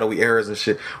dark shadowy areas and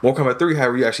shit. Mortal Kombat 3,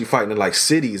 however, you actually fighting in like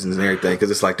cities and everything.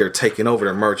 Because it's like they're taking over,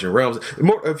 they're merging realms.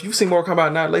 If you've seen Mortal Kombat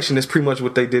Annihilation, that's pretty much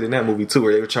what they did in that movie too,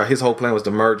 where they would try. His whole plan was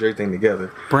to merge everything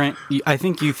together. Brent, I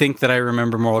think you think that I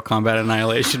remember Mortal Kombat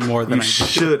Annihilation more than you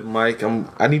should, Mike.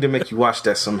 I need to make you watch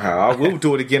that somehow. I will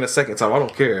do it again a second time. I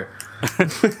don't care.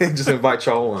 Just invite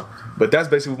y'all on. But that's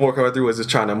basically what Mortal Kombat 3 was, just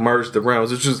trying to merge the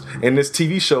realms. Which is in this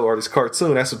TV show or this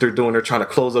cartoon, that's what they're doing. They're trying to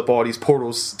close up all these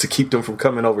portals to keep them from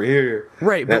coming over here.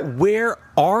 Right, but where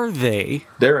are they?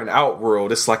 They're in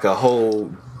Outworld. It's like a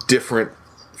whole different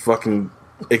fucking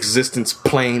existence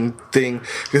plane thing.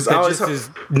 Because is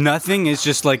nothing. It's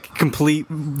just like complete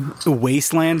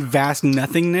wasteland, vast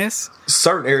nothingness.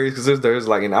 Certain areas, because there's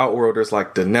like in Outworld, there's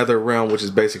like the Nether Realm, which is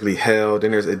basically hell.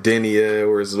 Then there's Edenia,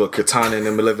 where it's Katana in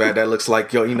the middle of that looks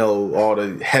like all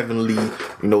the heavenly,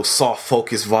 soft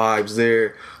focus vibes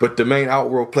there. But the main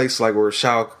Outworld place, like where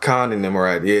Shao Kahn and them are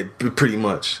at, pretty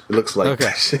much it looks like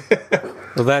that shit.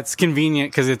 Well, that's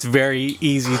convenient because it's very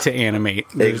easy to animate.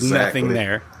 There's nothing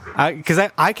there. Because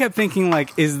I kept thinking,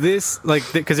 like, is this, like,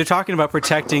 because they're talking about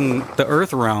protecting the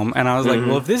Earth Realm, and I was like,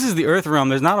 well, if this is the Earth Realm,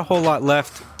 there's not a whole lot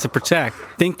left to protect.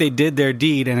 I think they did their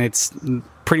deed, and it's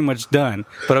pretty much done.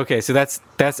 But okay, so that's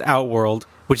Outworld,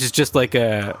 which is just like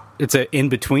it's an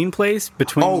in-between place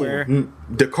between where...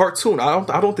 The cartoon, I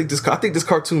think this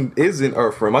cartoon is in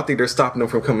Earth Realm. I think they're stopping them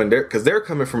from coming there, because they're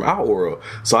coming from Outworld.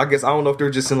 So I guess, I don't know if they're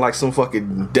just in like some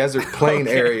fucking desert plain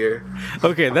area.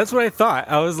 Okay, that's what I thought.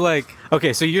 I was like,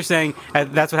 okay, so you're saying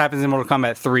that's what happens in Mortal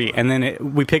Kombat 3, and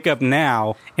then we pick up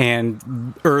now,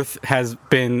 and Earth has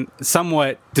been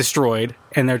somewhat destroyed,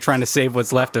 and they're trying to save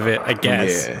what's left of it, I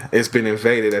guess. Yeah, it's been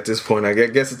invaded at this point. I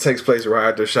guess it takes place right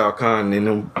after Shao Kahn and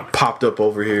them popped up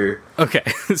over here. Okay,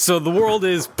 so the world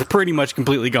is pretty much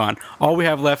completely gone. All we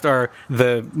have left are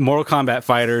the Mortal Kombat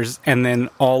fighters, and then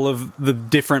all of the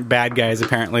different bad guys,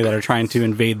 apparently, that are trying to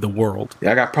invade the world.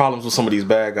 Yeah, I got problems with some of these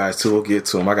bad guys, too. We'll get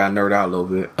to them. I got nerd out a little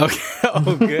bit. Okay,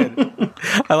 oh, good.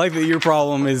 I like that your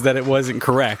problem is that it wasn't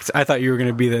correct. I thought you were going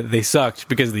to be that they sucked,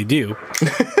 because they do.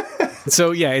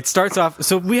 So, yeah, it starts off...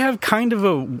 So we have kind of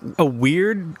a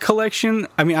weird collection.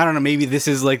 I mean, I don't know, maybe this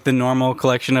is like the normal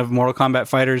collection of Mortal Kombat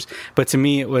fighters, but to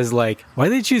me it was like, why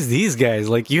did they choose these guys?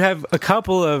 Like, you have a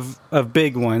couple of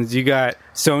big ones. You got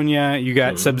Sonya, you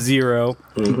got Sub-Zero,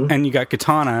 and you got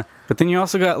Katana, but then you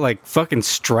also got, like, fucking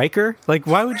Stryker? Like,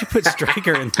 why would you put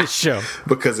Stryker in this show?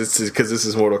 Because this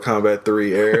is Mortal Kombat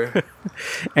 3 era.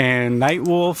 And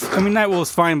Nightwolf. I mean,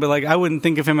 Nightwolf's fine, but, like, I wouldn't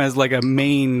think of him as, like, a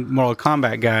main Mortal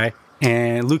Kombat guy.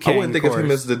 And Liu Kang, I wouldn't think of him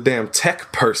as the damn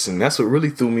tech person. That's what really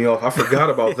threw me off. I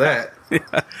forgot about that.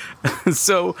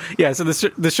 So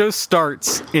the show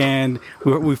starts, and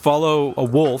we follow a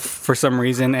wolf for some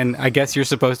reason, and I guess you're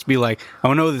supposed to be like,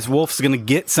 oh no, this wolf's gonna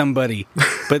get somebody,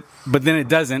 but then it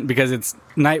doesn't, because it's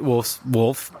Nightwolf's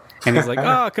wolf, and he's like,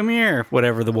 oh, come here,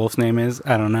 whatever the wolf's name is,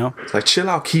 I don't know. It's like, chill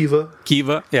out, Kiva,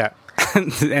 yeah.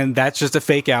 And that's just a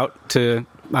fake out to,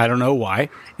 I don't know why.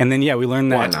 And then we learn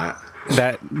that why not?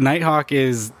 That Nighthawk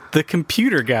is the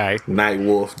computer guy.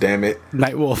 Nightwolf, damn it.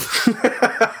 Nightwolf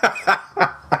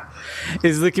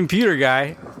is the computer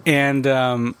guy, and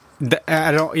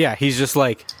he's just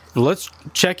like, let's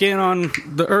check in on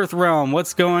the Earth Realm.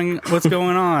 What's going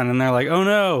on? And they're like, oh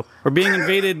no, we're being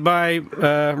invaded by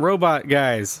robot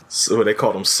guys. So they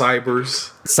call them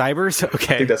cybers. Cybers?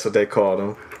 Okay. I think that's what they call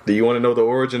them. Do you want to know the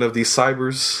origin of these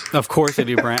cybers? Of course I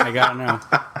do, Brent. I gotta know.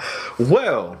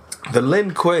 Well, the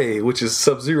Lin Kuei, which is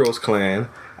Sub-Zero's clan,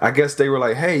 I guess they were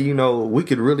like, hey, we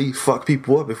could really fuck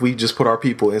people up if we just put our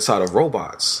people inside of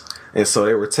robots. And so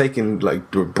they were taking,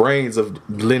 like, the brains of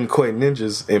Lin Kuei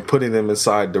ninjas and putting them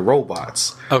inside the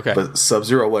robots. Okay. But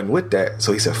Sub-Zero wasn't with that,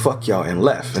 so he said, fuck y'all, and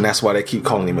left. And that's why they keep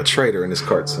calling him a traitor in this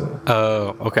cartoon.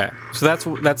 Oh, okay. So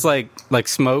that's like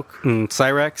Smoke and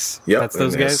Cyrex? Yep. That's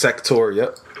those guys? Sector,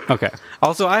 yep. Okay.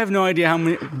 Also, I have no idea how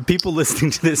many people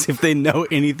listening to this, if they know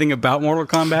anything about Mortal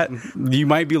Kombat. You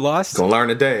might be lost. Gonna learn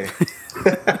today.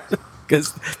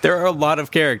 Because there are a lot of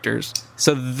characters.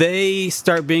 So they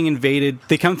start being invaded.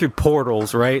 They come through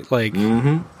portals, right? Like,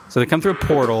 So they come through a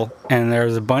portal, and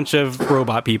there's a bunch of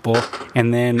robot people,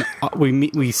 and then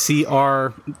we see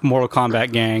our Mortal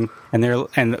Kombat gang,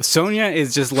 and Sonya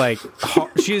is just like,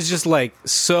 she is just like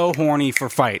so horny for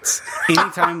fights.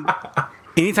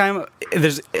 Anytime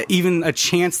there's even a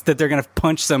chance that they're going to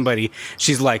punch somebody,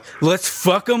 she's like, let's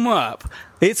fuck them up.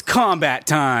 It's combat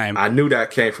time. I knew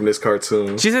that came from this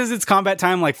cartoon. She says it's combat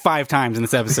time like 5 times in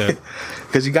this episode.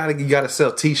 Because you gotta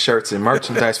sell T-shirts and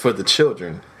merchandise for the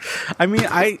children. I mean,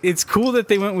 it's cool that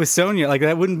they went with Sonya. Like,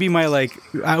 that wouldn't be my, like,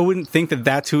 I wouldn't think that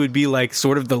that's who would be, like,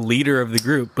 sort of the leader of the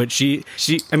group. But she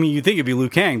I mean, you'd think it'd be Liu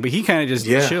Kang, but he kind of just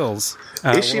chills.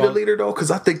 Is she the leader, though? Because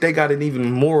I think they got an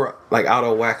even more, like,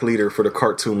 out-of-whack leader for the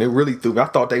cartoon. It really threw me. I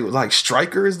thought they was, like,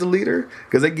 Stryker is the leader.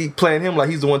 Because they keep playing him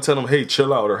like he's the one telling them, hey,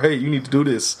 chill out, or hey, you need to do this.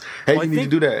 this. Hey, Well, you need to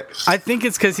do that. I think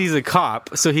it's because he's a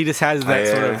cop, so he just has that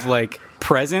sort of like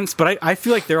presence. But I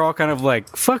feel like they're all kind of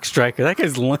like, fuck Stryker, that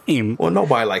guy's lame. Well,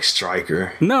 nobody likes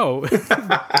Stryker. No.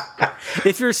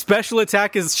 If your special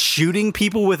attack is shooting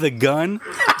people with a gun,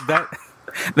 that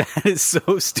is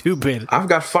so stupid. I've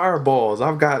got fireballs.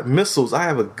 I've got missiles. I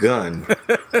have a gun.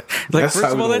 Like, first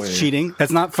of all, that's cheating.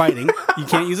 That's not fighting. You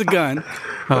can't use a gun.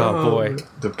 Oh boy,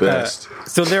 the best.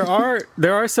 So there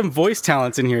are some voice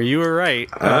talents in here. You were right.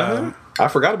 I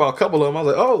forgot about a couple of them. I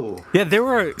was like, oh. Yeah, there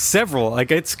were several.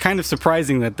 Like, it's kind of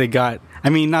surprising that they got... I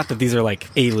mean, not that these are, like,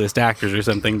 A-list actors or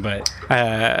something, but...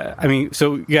 I mean,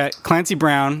 so you got Clancy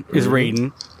Brown is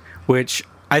Raiden, which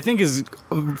I think is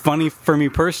funny for me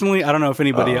personally. I don't know if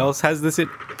anybody else has this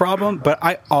problem, but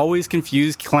I always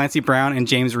confuse Clancy Brown and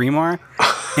James Remar.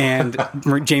 And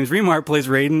James Remar plays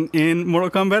Raiden in Mortal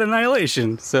Kombat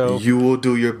Annihilation. So you will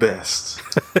do your best.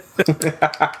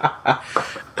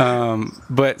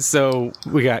 But so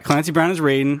we got Clancy Brown as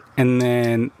Raiden, and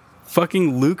then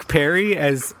fucking Luke Perry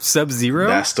as Sub-Zero.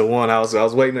 That's the one I was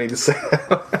waiting on you to say.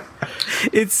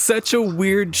 It's such a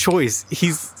weird choice.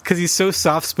 Because he's so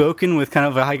soft spoken with kind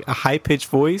of a high pitched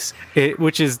voice,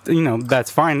 which is,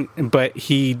 that's fine. But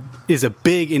he is a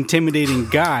big, intimidating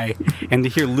guy, and to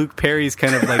hear Luke Perry's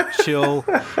kind of like chill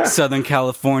Southern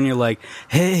California, like,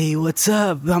 "Hey, what's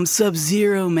up? I'm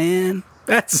Sub-Zero, man."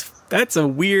 That's a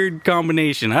weird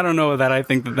combination. I don't know that I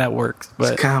think that works,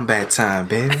 but it's combat time,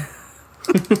 baby.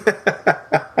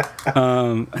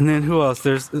 And then who else?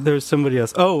 There's somebody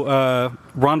else. Oh,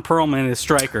 Ron Perlman is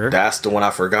Stryker. That's the one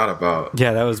I forgot about.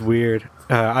 Yeah, that was weird.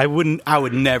 I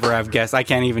would never have guessed. I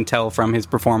can't even tell from his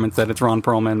performance that it's Ron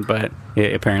Perlman, but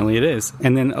apparently it is.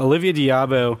 And then Olivia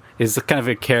Diabo is kind of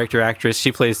a character actress.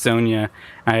 She plays Sonya.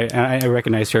 I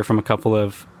recognized her from a couple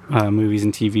of movies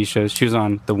and TV shows. She was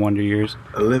on The Wonder Years.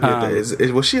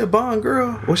 Olivia, was she a Bond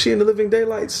girl? Was she in The Living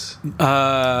Daylights?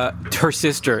 Her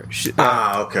sister.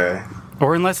 Okay.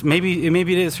 Or unless maybe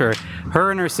it is her. Her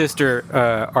and her sister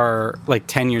are like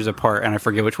 10 years apart, and I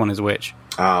forget which one is which.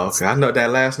 Oh, okay. I know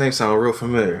that last name sounds real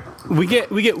familiar. We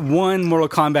get one Mortal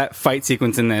Kombat fight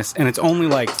sequence in this, and it's only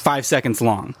like 5 seconds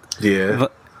long. Yeah.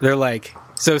 They're like...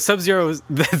 So Sub-Zero,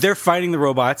 they're fighting the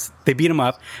robots. They beat them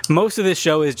up. Most of this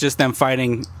show is just them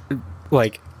fighting,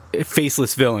 like,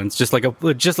 faceless villains. Just like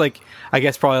I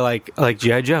guess probably like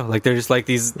G.I. Joe. Like, they're just like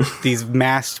these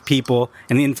masked people.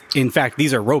 And in fact,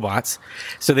 these are robots.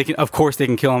 So they can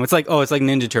kill them. It's like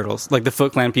Ninja Turtles. Like, the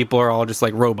Foot Clan people are all just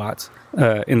like robots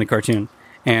in the cartoon.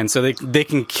 And so they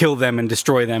can kill them and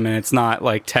destroy them, and it's not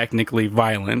like technically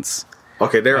violence.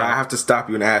 Okay, I have to stop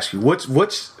you and ask you, which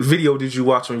video did you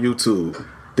watch on YouTube?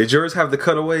 Did yours have the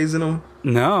cutaways in them?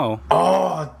 No.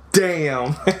 Oh,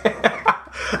 damn.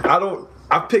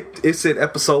 It said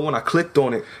episode 1, I clicked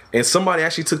on it, and somebody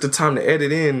actually took the time to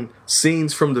edit in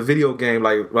scenes from the video game,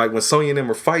 like when Sonya and them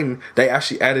were fighting, they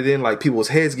actually added in like people's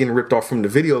heads getting ripped off from the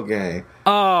video game.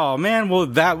 Oh, man, well,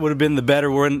 that would have been the better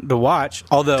one to watch,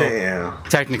 although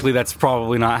technically that's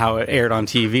probably not how it aired on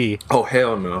TV. Oh,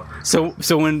 hell no. So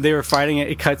when they were fighting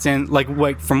it cuts in,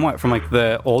 like from what? From like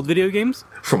the old video games?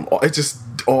 From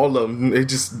all of them.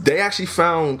 They actually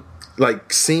found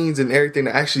like scenes and everything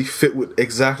that actually fit with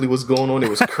exactly what's going on. It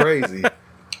was crazy.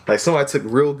 Like, somebody took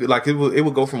real good, like it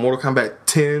would go from Mortal Kombat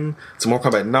 10 to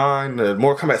Mortal Kombat 9 to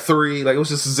Mortal Kombat 3. Like, it was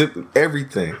just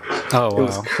everything. Oh, wow. It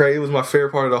was crazy. It was my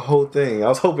favorite part of the whole thing. I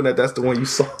was hoping that's the one you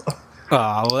saw.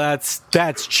 Oh, well,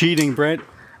 that's cheating, Brent.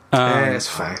 That's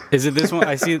fine. Is it this one?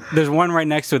 I see there's one right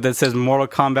next to it that says Mortal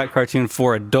Kombat Cartoon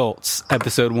for Adults,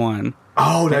 Episode 1.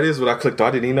 Oh, that is what I clicked on.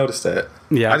 I didn't even notice that.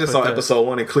 Yeah, I just saw episode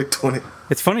 1 and clicked on it.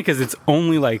 It's funny because it's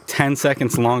only like 10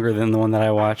 seconds longer than the one that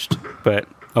I watched, but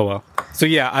oh well. So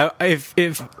yeah, if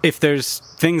there's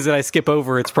things that I skip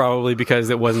over, it's probably because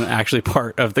it wasn't actually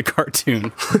part of the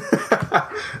cartoon.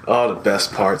 All the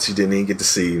best parts you didn't even get to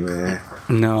see, man.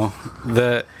 No,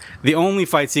 the only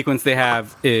fight sequence they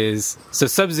have is, so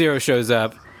Sub-Zero shows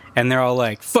up and they're all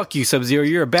like, "Fuck you, Sub-Zero,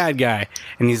 you're a bad guy,"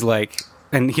 and he's like,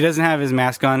 and he doesn't have his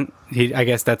mask on. I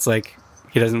guess that's like,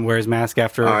 he doesn't wear his mask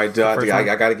after. All right, I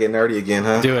gotta get nerdy again,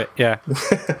 huh? Do it, yeah.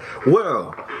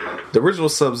 Well, the original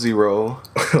Sub-Zero.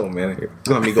 Oh man, you're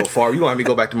gonna have me go far. You gonna have me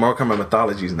go back to Mortal Kombat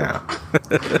Mythologies now.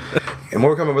 In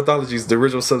Mortal Kombat Mythologies, the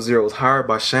original Sub-Zero was hired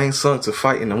by Shang Tsung to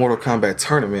fight in the Mortal Kombat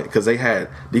tournament because you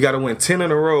got to win 10 in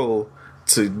a row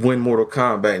to win Mortal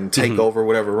Kombat and take over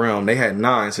whatever realm. They had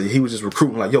 9, so he was just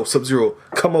recruiting like, "Yo, Sub-Zero,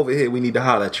 come over here. We need to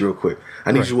holler at you real quick.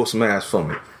 I need you to whoop some ass for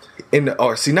me." Now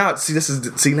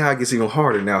it gets even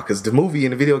harder now because the movie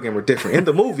and the video game are different. In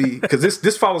the movie, because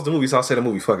this follows the movie, so I'll say the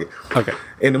movie. Fuck it. Okay.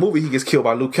 In the movie, he gets killed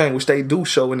by Liu Kang, which they do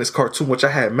show in this cartoon, which I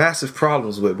had massive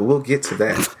problems with, but we'll get to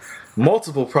that.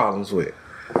 Multiple problems with.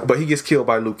 But he gets killed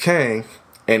by Liu Kang,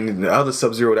 and the other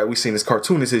Sub-Zero that we see in this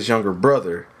cartoon is his younger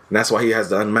brother. And that's why he has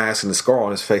the unmask and the scar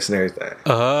on his face and everything.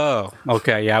 Oh,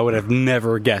 okay. Yeah, I would have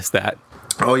never guessed that.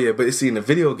 Oh, yeah, but you see, in the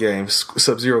video game,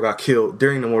 Sub-Zero got killed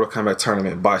during the Mortal Kombat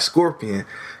tournament by Scorpion,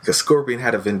 because Scorpion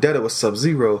had a vendetta with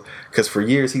Sub-Zero, because for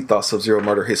years he thought Sub-Zero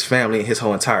murdered his family and his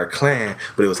whole entire clan,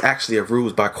 but it was actually a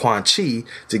ruse by Quan Chi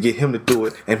to get him to do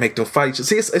it and make them fight each other.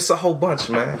 See, it's a whole bunch,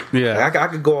 man. Yeah. Like, I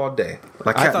could go all day.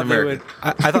 Like Captain America.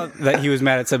 I thought that he was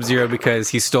mad at Sub-Zero because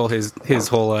he stole his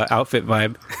whole outfit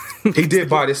vibe. He did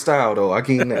buy this style, though. I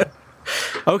give him that.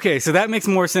 Okay, so that makes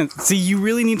more sense. See, you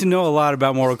really need to know a lot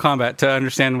about Mortal Kombat to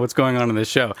understand what's going on in this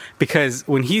show. Because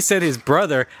when he said his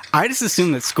brother, I just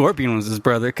assumed that Scorpion was his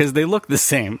brother because they look the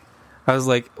same. I was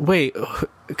like, wait,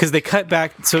 because they cut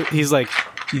back. So he's like,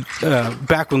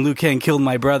 back when Liu Kang killed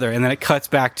my brother, and then it cuts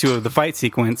back to the fight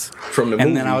sequence From the movie.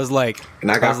 And then I was like,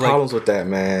 and I got problems with that,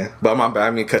 man. But my bad,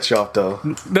 I mean, cut you off though.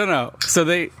 No. So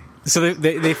they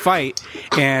fight,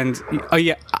 and oh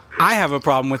yeah, I have a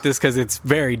problem with this because it's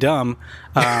very dumb,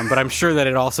 but I'm sure that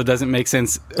it also doesn't make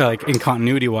sense, like in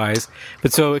continuity wise.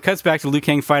 But so it cuts back to Liu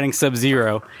Kang fighting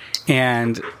Sub-Zero,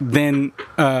 and then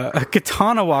a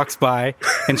Katana walks by,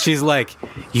 and she's like,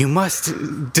 "You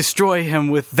must destroy him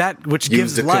with that which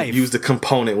gives life. Use the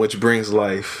component which brings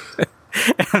life."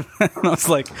 And I was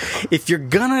like, if you're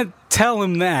gonna tell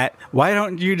him that, why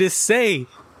don't you just say,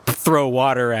 throw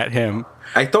water at him?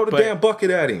 I throw the damn bucket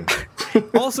at him.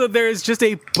 Also, there is just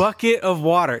a bucket of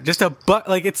water. Just a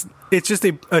like it's just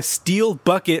a steel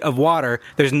bucket of water.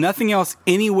 There's nothing else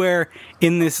anywhere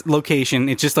in this location.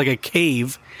 It's just like a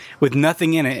cave with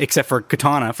nothing in it except for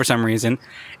Katana for some reason.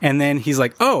 And then he's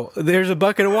like, "Oh, there's a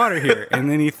bucket of water here,"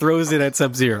 and then he throws it at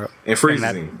Sub-Zero and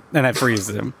freezes him. And that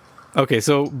freezes him. Okay,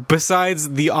 so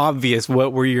besides the obvious,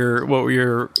 what were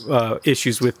your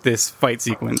issues with this fight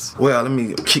sequence? Well, let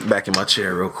me kick back in my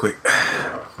chair real quick.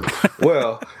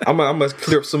 Well, I'm gonna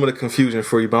clear up some of the confusion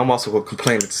for you, but I'm also gonna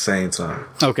complain at the same time.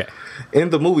 Okay. In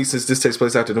the movie, since this takes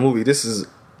place after the movie, this is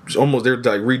almost, they're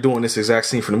like redoing this exact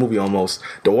scene from the movie almost.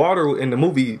 The water in the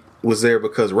movie was there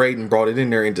because Raiden brought it in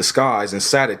there in disguise and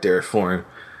sat it there for him.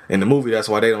 In the movie, that's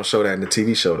why they don't show that in the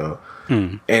TV show, though.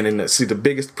 And in one of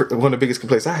the biggest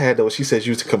complaints I had, though, she says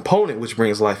use the component which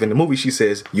brings life. In the movie, she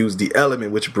says use the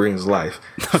element which brings life.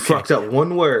 Okay. Fucked up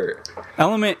one word.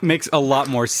 Element makes a lot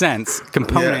more sense.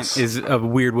 Component is a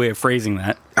weird way of phrasing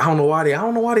that. I don't know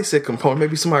why they said component.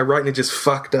 Maybe somebody writing it just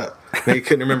fucked up. They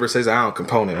couldn't remember. It says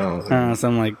component.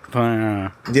 Something like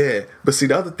yeah. But see,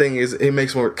 the other thing is it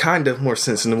makes kind of more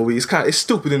sense in the movie. It's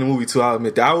stupid in the movie too. I'll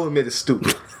admit that. I will admit it's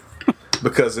stupid.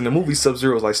 Because in the movie,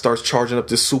 Sub-Zero like starts charging up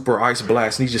this super ice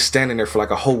blast, and he's just standing there for like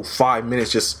a whole 5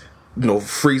 minutes, just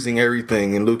freezing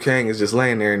everything. And Liu Kang is just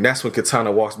laying there, and that's when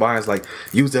Katana walks by and is like,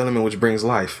 "Use the element which brings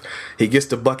life." He gets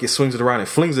the bucket, swings it around, and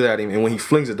flings it at him. And when he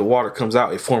flings it, the water comes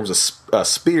out. It forms a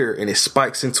spear, and it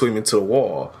spikes into the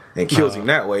wall and kills him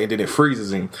that way, and then it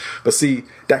freezes him. But see,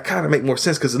 that kind of make more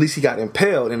sense because at least he got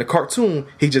impaled. In the cartoon,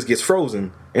 he just gets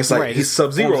frozen. It's like he's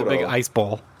Sub-Zero, a big ice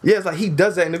ball. Yeah, it's like he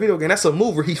does that in the video game. That's a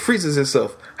move where he freezes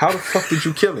himself. How the fuck did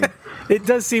you kill him? It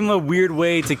does seem a weird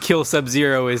way to kill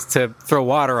Sub-Zero is to throw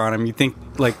water on him. You think,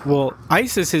 like, well,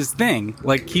 ice is his thing.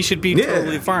 Like, he should be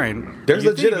totally fine. There's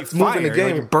legit a move in the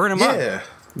game. Like, burn him up. Yeah.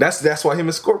 That's why him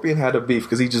and Scorpion had a beef,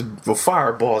 because he just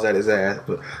fireballs at his ass.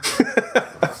 But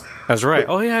that's right.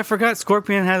 Oh, yeah, I forgot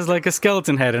Scorpion has, like, a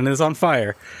skeleton head and is on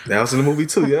fire. That was in the movie,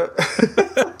 too, yeah.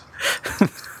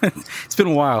 It's been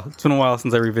a while. It's been a while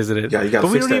since I revisited. Yeah, you gotta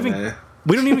fix that, man.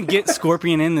 We don't even get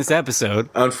Scorpion in this episode.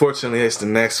 Unfortunately, it's the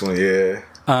next one, yeah.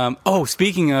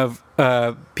 Speaking of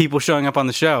people showing up on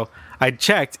the show, I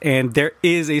checked, and there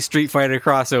is a Street Fighter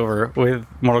crossover with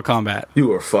Mortal Kombat.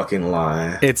 You are fucking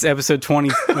lying. It's episode 20,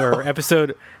 or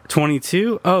episode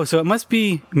 22. Oh, so it must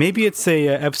be, maybe it's a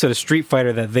episode of Street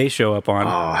Fighter that they show up on.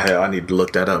 Oh, hell, I need to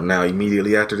look that up now,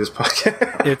 immediately after this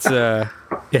podcast.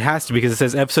 It has to, because it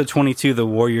says episode 22, The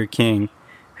Warrior King,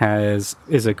 is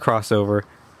a crossover.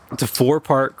 It's a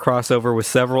 4-part crossover with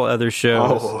several other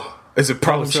shows. Oh, is it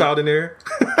Problem Child in there?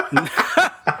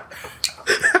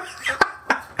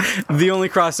 The only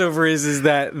crossover is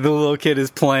that the little kid is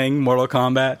playing Mortal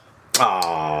Kombat.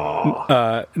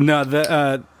 Oh.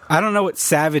 No, I don't know what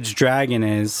Savage Dragon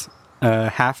is.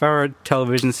 Half-hour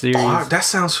television series. Oh, that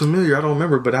sounds familiar. I don't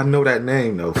remember, but I know that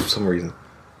name, though, for some reason.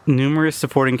 Numerous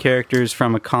supporting characters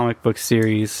from a comic book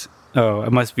series. Oh,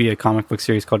 it must be a comic book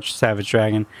series called Savage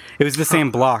Dragon. It was the same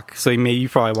block, so you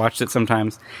probably watched it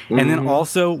sometimes. Mm-hmm. And then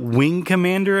also Wing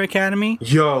Commander Academy.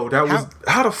 Yo,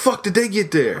 how the fuck did they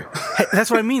get there? That's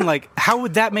what I mean. Like, how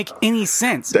would that make any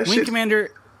sense? Wing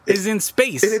Commander is in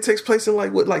space. And it takes place in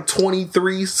like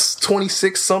 23,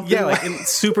 26 something. Yeah, like in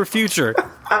super future.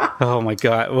 Oh my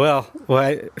god. Well,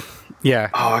 yeah.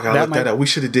 Oh, I gotta look that up. We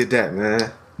should have did that,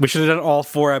 man. We should have done all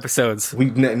 4 episodes.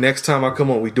 Next time I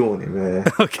come on, we doing it, man.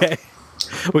 Okay.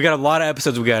 We got a lot of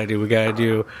episodes we gotta do. We gotta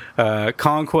do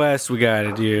Conquest. We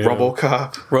gotta do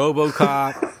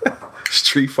RoboCop.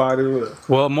 Street Fighter.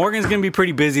 Well, Morgan's gonna be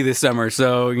pretty busy this summer,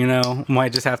 so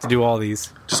might just have to do all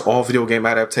these. Just all video game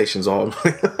adaptations. All.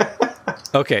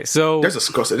 Okay, so there's a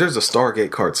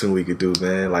Stargate cartoon we could do,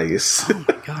 man. Like it's. Oh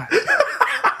my god!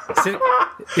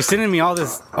 You're sending me all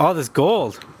this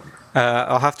gold.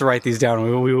 I'll have to write these down.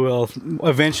 We will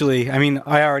eventually. I mean,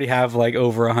 I already have like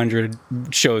over 100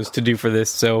 shows to do for this,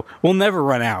 so we'll never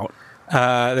run out.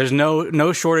 There's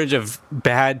no shortage of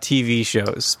bad TV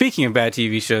shows. Speaking of bad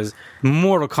TV shows,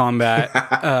 Mortal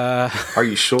Kombat. Are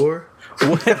you sure?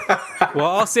 Well,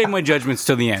 I'll save my judgments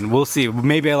till the end. We'll see.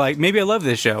 Maybe I love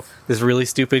this show. This really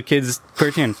stupid kids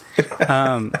cartoon.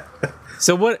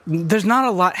 So there's not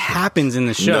a lot happens in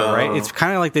the show, right? It's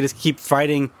kind of like they just keep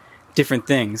fighting different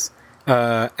things.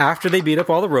 After they beat up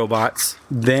all the robots,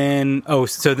 then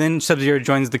Sub-Zero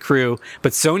joins the crew,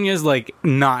 but Sonya's like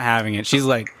not having it. She's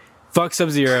like, fuck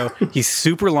Sub-Zero. He's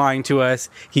super lying to us.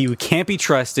 He can't be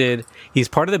trusted. He's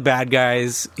part of the bad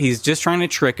guys. He's just trying to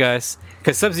trick us.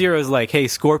 Because Sub-Zero is like, hey,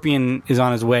 Scorpion is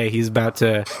on his way. He's about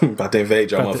to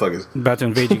invade y'all motherfuckers. About to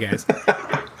invade you guys.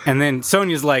 And then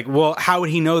Sonya's like, well, how would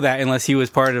he know that unless he was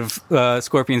part of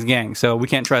Scorpion's gang? So we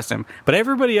can't trust him. But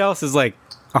everybody else is like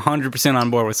 100% on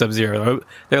board with Sub-Zero.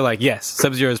 They're like, yes,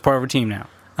 Sub-Zero is part of our team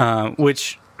now.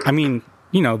 Which, I mean,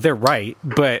 they're right,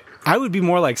 but I would be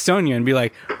more like Sonya and be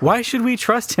like, why should we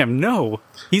trust him? No,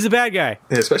 he's a bad guy.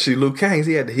 And especially Liu Kang,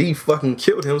 he fucking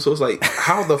killed him, so it's like,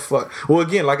 how the fuck? Well,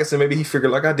 again, like I said, maybe he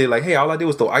figured like I did, like, hey, all I did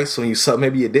was throw ice on you, so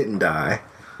maybe it didn't die.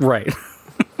 Right.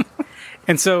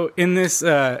 And so in this,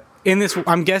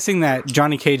 I'm guessing that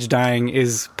Johnny Cage dying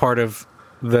is part of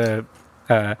the,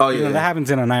 that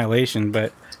happens in Annihilation,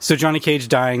 but... So Johnny Cage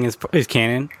dying is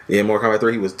canon? Yeah, Mortal Kombat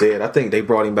 3, he was dead. I think they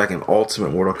brought him back in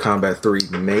Ultimate Mortal Kombat 3,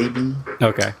 maybe.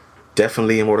 Okay.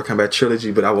 Definitely in Mortal Kombat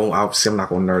Trilogy, but I'm not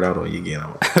going to nerd out on you again.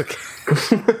 Okay.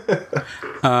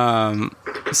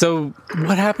 So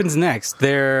what happens next?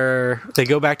 They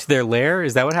go back to their lair?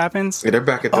 Is that what happens? Yeah, they're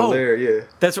back at the lair, yeah.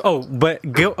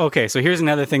 Okay, so here's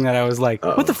another thing that I was like,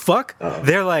 what the fuck?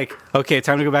 They're like, okay,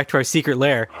 time to go back to our secret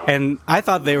lair. And I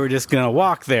thought they were just going to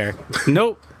walk there.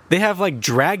 Nope. They have, like,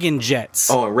 dragon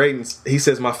jets. Oh, and Raiden, he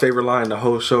says my favorite line in the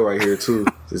whole show right here, too.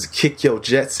 Is kick your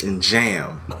jets and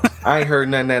jam. I ain't heard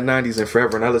nothing that 90s in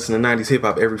forever, and I listen to 90s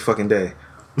hip-hop every fucking day.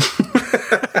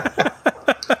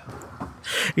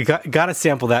 You gotta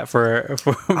sample that for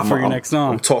your next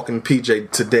song. I'm talking to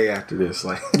PJ today after this.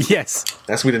 Like, yes.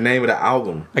 That's me the name of the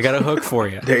album. I got a hook for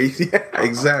you. Yeah,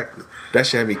 exactly. That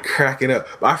shit had me cracking up.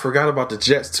 But I forgot about the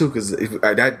Jets, too, because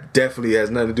that definitely has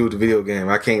nothing to do with the video game.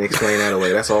 I can't explain that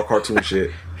away. That's all cartoon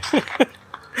shit.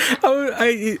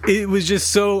 It was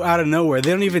just so out of nowhere.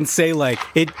 They don't even say, like,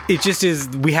 it just is,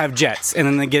 we have jets, and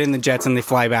then they get in the jets and they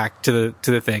fly back to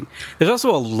the thing. There's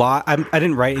also a lot, I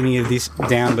didn't write any of these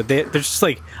down, but there's just,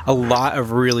 like, a lot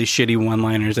of really shitty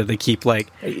one-liners that they keep,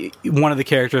 like, one of the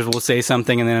characters will say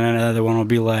something, and then another one will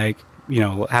be like,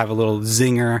 have a little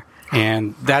zinger.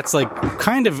 And that's, like,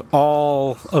 kind of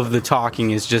all of the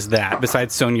talking is just that,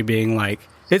 besides Sonya being like,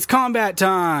 it's combat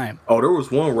time! Oh, there was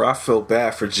one where I felt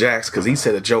bad for Jax because he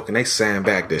said a joke and they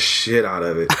sandbagged the shit out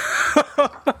of it.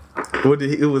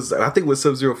 I think when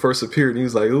Sub-Zero first appeared, and he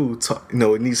was like, ooh,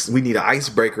 we need an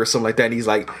icebreaker or something like that. And he's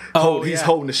like, he's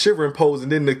holding the shivering pose,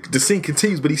 and then the scene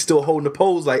continues, but he's still holding the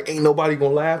pose like, ain't nobody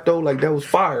gonna laugh though. Like, that was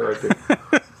fire right there.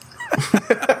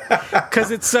 Because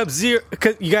it's Sub-Zero.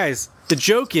 Because, you guys, the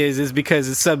joke is because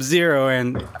it's Sub-Zero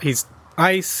and he's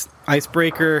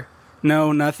icebreaker,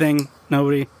 no, nothing,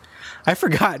 nobody. I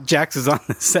forgot Jax is on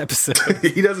this episode.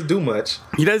 He doesn't do much.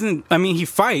 He doesn't, I mean, he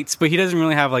fights, but he doesn't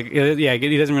really have, like,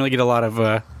 he doesn't really get a lot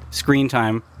of screen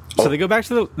time. So they go back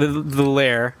to the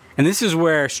lair, and this is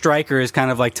where Stryker is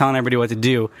kind of, like, telling everybody what to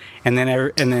do. And then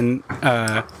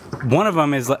one of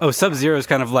them is like, Sub-Zero is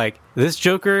kind of like, this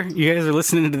Joker, you guys are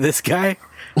listening to this guy?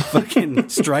 Fucking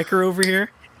Stryker over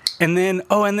here. And then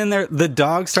the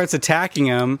dog starts attacking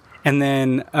him, and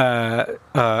then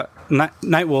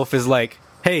Nightwolf is like,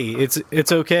 hey,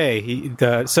 it's okay.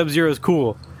 Sub-Zero's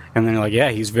cool. And then they're like,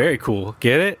 yeah, he's very cool.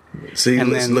 Get it? See,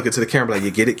 and then looking to the camera like,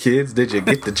 you get it, kids? Did you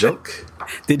get the joke?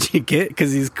 Did you get?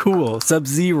 Because he's cool.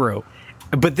 Sub-Zero.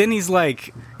 But then he's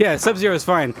like, yeah, Sub-Zero's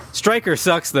fine. Stryker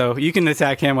sucks, though. You can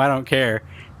attack him. I don't care.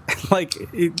 Like,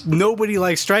 nobody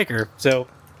likes Stryker. So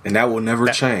And that will never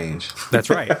change. That's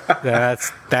right.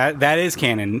 That is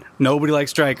canon. Nobody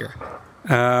likes Stryker.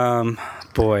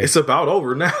 Boy. It's about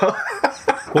over now.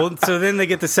 Well, so then they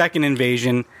get the second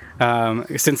invasion.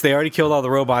 Since they already killed all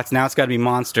the robots, now it's got to be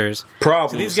monsters.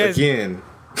 Problems so these guys, again.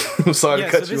 I'm sorry to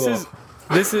cut you off.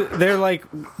 They're like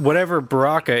whatever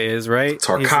Baraka is, right?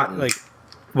 Tarkatan. Like,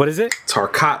 what is it?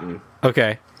 Tarkatan.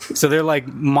 Okay. So they're like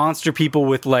monster people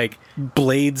with like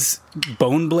blades,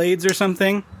 bone blades or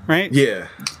something, right? Yeah.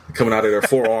 Coming out of their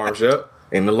forearms, yep.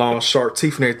 And the long, sharp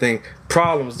teeth and everything.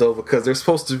 Problems, though, because they're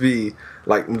supposed to be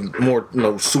like more,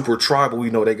 super tribal.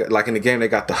 They got, like in the game, they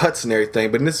got the huts and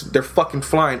everything. But in this, they're fucking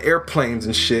flying airplanes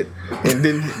and shit. And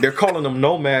then they're calling them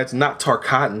nomads, not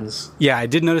Tarkatans. Yeah, I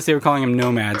did notice they were calling them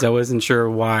nomads. I wasn't sure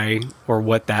why or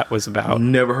what that was about.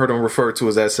 Never heard them referred to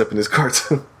as that except in this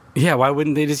cartoon. Yeah, why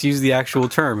wouldn't they just use the actual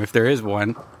term if there is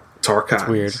one? Tarkatans.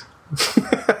 Weird.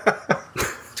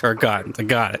 Tarkatans, I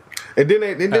got it. And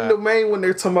then the main one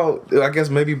they're talking about, I guess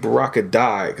maybe Baraka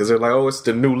died because they're like, oh, it's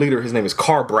the new leader. His name is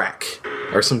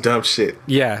Karbrak or some dumb shit.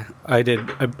 Yeah, I did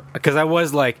because I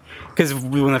was like, because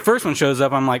when the first one shows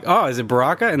up, I'm like, oh, is it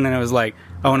Baraka? And then it was like,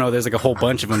 oh no, there's like a whole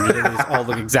bunch of them. They all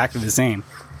look exactly the same.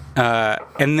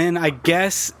 And then I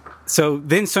guess so.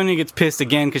 Then Sonya gets pissed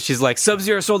again because she's like,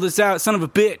 Sub-Zero sold us out, son of a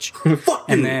bitch. Fuck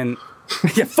and you. then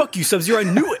yeah, fuck you, Sub-Zero.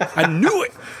 I knew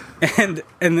it.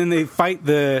 And then they fight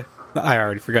the. I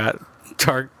already forgot.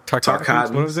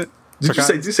 Tarkatans. What was it? Did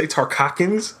you say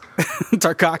Tarkakans?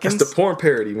 Tarkakans? That's the porn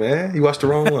parody, man. You watched the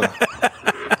wrong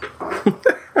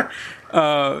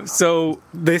one. So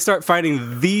they start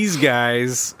fighting these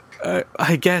guys.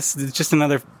 I guess it's just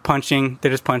another punching.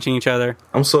 They're just punching each other.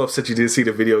 I'm so upset you didn't see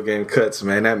the video game cuts,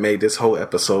 man. That made this whole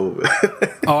episode.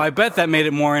 Oh, I bet that made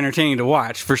it more entertaining to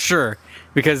watch, for sure.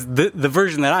 Because the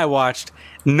version that I watched,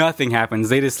 nothing happens.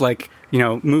 They just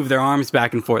move their arms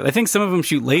back and forth. I think some of them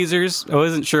shoot lasers. I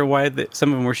wasn't sure why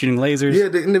some of them were shooting lasers.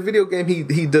 Yeah, in the video game,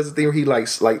 he does a thing where he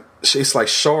it's like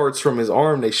shards from his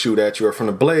arm they shoot at you or from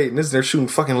the blade, and they're shooting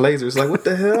fucking lasers. Like, what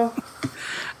the hell?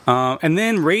 And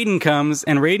then Raiden comes,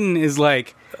 and Raiden is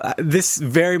like, this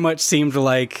very much seemed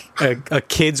like a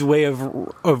kid's way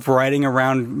of riding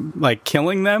around, like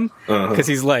killing them, because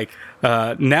he's like,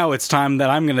 now it's time that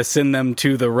I'm going to send them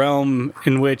to the realm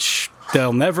in which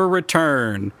they'll never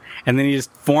return. And then he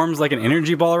just forms like an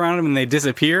energy ball around them and they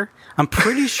disappear. I'm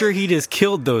pretty sure he just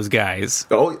killed those guys.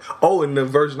 Oh, in the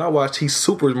version I watched, he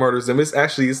super murders them. It's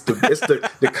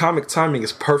the comic timing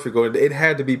is perfect. Or it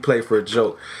had to be played for a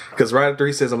joke. Because right after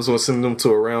he says, I'm just going to send them to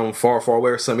a realm far, far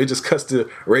away or something, it just cuts to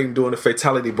Raiden doing a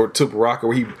fatality to Baraka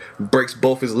where he breaks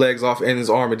both his legs off and his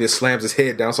arm and just slams his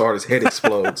head down so hard his head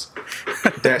explodes.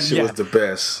 That shit was the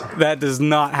best. That does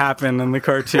not happen in the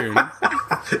cartoon.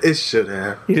 It should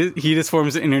have. He just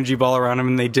forms an energy ball around him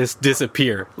and they just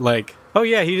disappear. Like, oh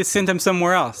yeah, he just sent them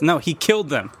somewhere else. No, he killed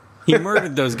them. He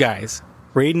murdered those guys.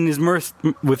 Raiden is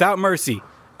without mercy.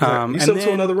 You sent them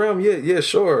to another realm? Yeah,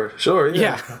 sure,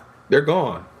 yeah. They're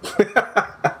gone.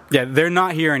 Yeah, they're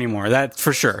not here anymore. That's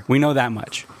for sure. We know that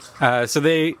much. So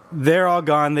they're all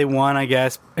gone. They won, I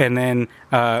guess. And then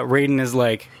Raiden is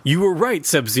like, you were right,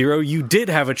 Sub-Zero. You did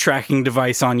have a tracking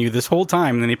device on you this whole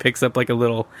time. And then he picks up like a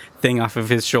little thing off of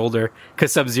his shoulder.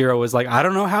 Because Sub-Zero was like, I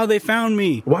don't know how they found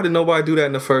me. Why did nobody do that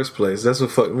in the first place? That's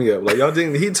what fucked me up. Like, y'all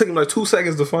didn't. He took him like 2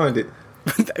 seconds to find it.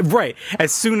 Right.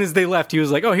 As soon as they left, he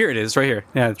was like, oh, here it is, right here.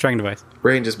 Yeah, the tracking device.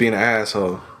 Raiden just being an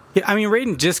asshole. Yeah, I mean,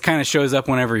 Raiden just kind of shows up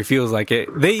whenever he feels like it.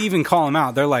 They even call him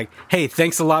out. They're like, hey,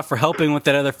 thanks a lot for helping with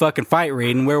that other fucking fight,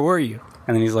 Raiden. Where were you?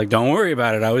 And then he's like, don't worry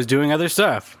about it. I was doing other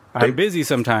stuff. I'm busy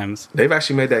sometimes. They've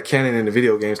actually made that canon in the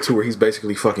video games, too, where he's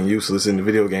basically fucking useless in the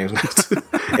video games now, too.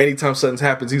 Anytime something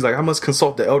happens, he's like, I must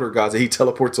consult the elder gods, and he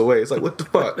teleports away. It's like, what the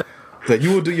fuck? It's like,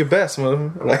 you will do your best,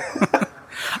 man. Like,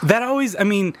 that always, I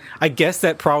mean, I guess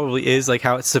that probably is like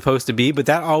how it's supposed to be, but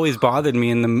that always bothered me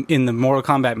in the Mortal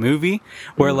Kombat movie,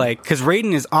 where like, because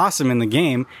Raiden is awesome in the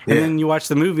game, and then you watch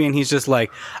the movie and he's just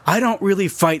like, I don't really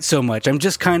fight so much. I'm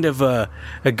just kind of a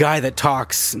guy that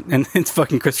talks, and it's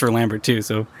fucking Christopher Lambert too,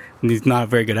 so he's not a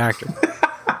very good actor.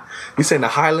 You saying the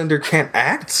Highlander can't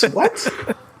act? What?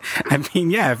 I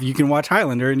mean, yeah, if you can watch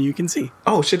Highlander and you can see.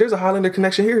 Oh shit, there's a Highlander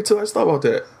connection here too. I just thought about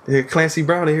that. Yeah, Clancy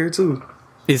Brown in here too.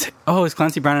 Is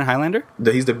Clancy Brown in Highlander?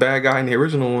 He's the bad guy in the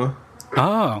original one.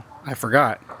 Oh, I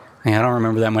forgot. Yeah, I don't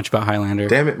remember that much about Highlander.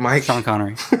 Damn it, Mike. Sean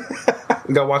Connery.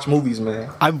 You gotta watch movies, man.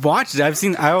 I've watched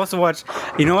it. I also watched.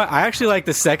 You know what? I actually like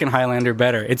the second Highlander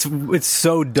better. It's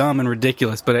so dumb and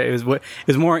ridiculous, but it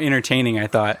was more entertaining, I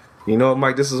thought. You know what,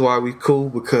 Mike? This is why we cool,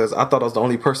 because I thought I was the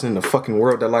only person in the fucking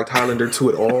world that liked Highlander 2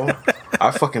 at all.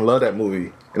 I fucking love that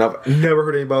movie, and I've never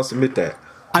heard anybody else admit that.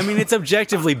 I mean, it's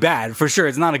objectively bad for sure.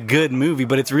 It's not a good movie,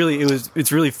 but it's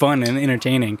really fun and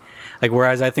entertaining. Like,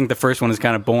 whereas I think the first one is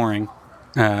kind of boring.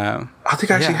 I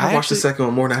think I watched the second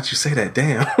one more now that you say that.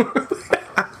 Damn.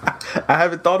 I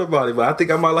haven't thought about it, but I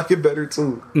think I might like it better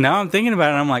too. Now I'm thinking about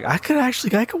it, and I'm like, I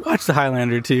could watch The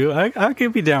Highlander too. I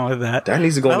could be down with that. That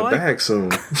needs to go in the bag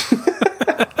soon.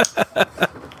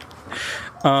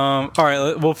 All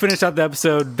right, we'll finish out the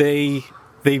episode. They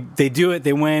do it.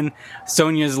 They win.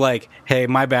 Sonya's like, "Hey,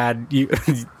 my bad.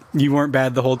 You weren't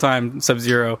bad the whole time,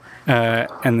 Sub-Zero."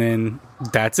 And then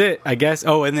that's it, I guess.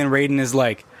 Oh, and then Raiden is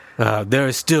like, there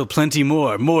is still plenty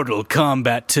more Mortal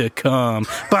Kombat to come.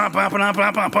 Oh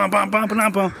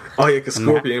yeah, because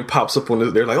Scorpion pops up on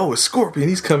the. They're like, "Oh, it's Scorpion.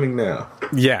 He's coming now."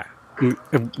 Yeah,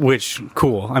 which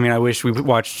cool. I mean, I wish we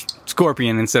watched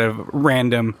Scorpion instead of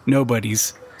random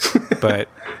nobodies. But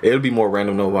it'll be more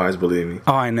random nobodies, believe me.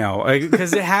 Oh, I know,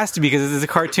 because it has to be, because it's a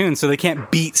cartoon, so they can't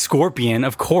beat Scorpion.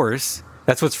 Of course,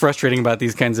 that's what's frustrating about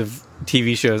these kinds of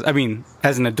TV shows. I mean,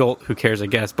 as an adult, who cares, I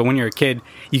guess. But when you're a kid,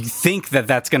 you think that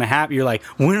that's going to happen. You're like,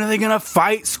 when are they going to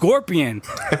fight Scorpion?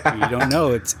 You don't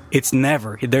know. It's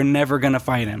never. They're never going to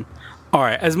fight him. All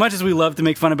right. As much as we love to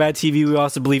make fun of bad TV, we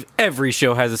also believe every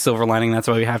show has a silver lining. That's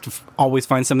why we have to always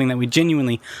find something that we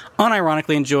genuinely,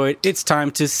 unironically enjoyed. It's time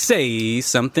to say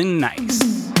something nice.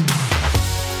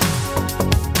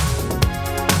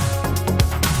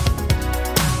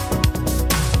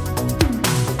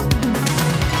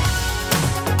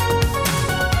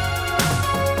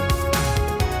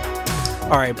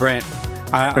 All right, Brent.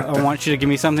 I want you to give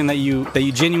me something that you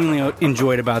genuinely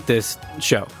enjoyed about this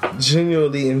show.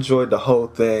 Genuinely enjoyed the whole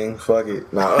thing. Fuck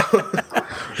it. No.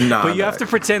 Nah. But you have to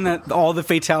pretend that all the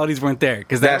fatalities weren't there,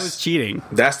 because that was cheating.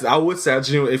 I would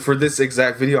say for this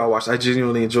exact video I watched, I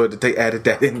genuinely enjoyed that they added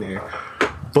that in there.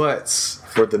 But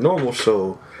for the normal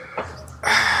show,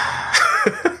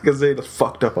 because they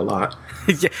fucked up a lot.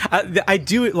 Yeah, I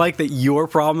do like that your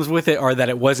problems with it are that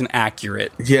it wasn't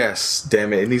accurate. Yes,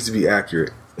 damn it needs to be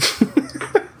accurate.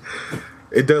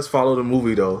 It does follow the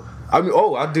movie though. I mean,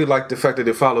 I did like the fact that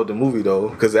it followed the movie though,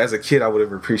 because as a kid I would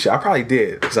have appreciated. I probably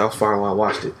did, because I was fine when I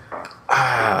watched it.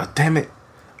 Damn it.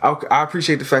 I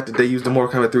appreciate the fact that they used the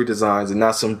Mortal Kombat 3 designs and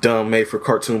not some dumb made for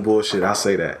cartoon bullshit. I'll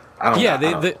say that.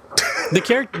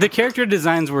 The character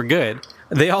designs were good.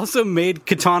 They also made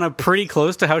Katana pretty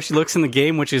close to how she looks in the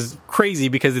game, which is crazy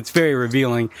because it's very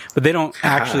revealing. But they don't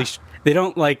actually. They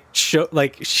don't show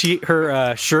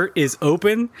her shirt is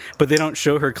open, but they don't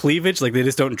show her cleavage. Like, they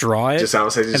just don't draw it. I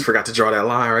would say they just forgot to draw that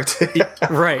line right there.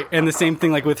 Right, and the same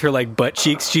thing with her butt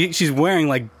cheeks. She's wearing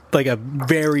like a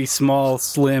very small,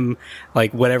 slim,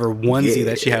 whatever onesie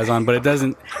that she has on, but it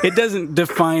doesn't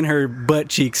define her butt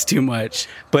cheeks too much.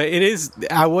 But it is.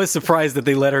 I was surprised that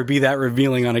they let her be that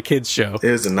revealing on a kids show. It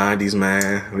was the 90s,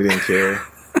 man. We didn't care.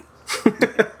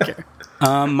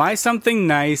 My something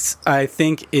nice, I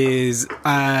think, is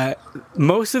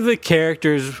most of the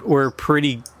characters were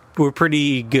pretty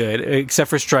good, except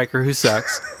for Stryker, who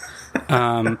sucks.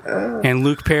 And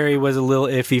Luke Perry was a little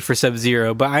iffy for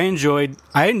Sub-Zero, but I enjoyed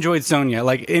Sonya.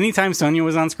 Like, anytime Sonya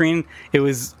was on screen, it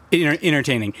was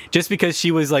entertaining. Just because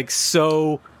she was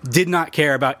so did not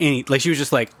care about any. Like, she was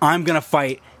just like, I'm gonna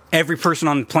fight every person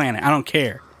on the planet. I don't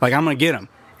care. Like, I'm gonna get them.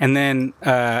 And then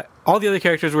all the other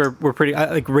characters were pretty.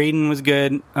 Like, Raiden was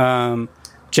good.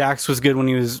 Jax was good when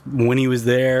he was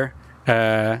there.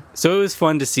 So it was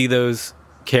fun to see those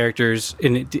characters,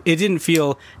 and it didn't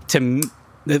feel from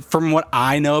what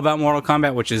I know about Mortal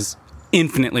Kombat, which is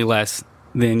infinitely less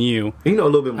than you. You know a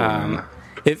little bit more.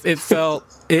 It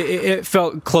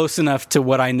felt close enough to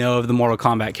what I know of the Mortal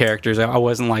Kombat characters. I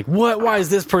wasn't like, what? Why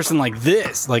is this person like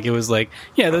this? Like, it was like,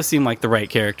 yeah, those seem like the right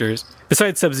characters.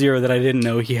 Besides Sub-Zero, that I didn't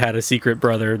know he had a secret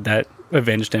brother that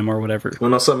avenged him or whatever. You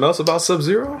want to know something else about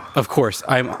Sub-Zero? Of course.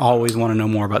 I always want to know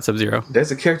more about Sub-Zero. There's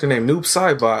a character named Noob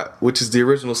Saibot, which is the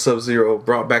original Sub-Zero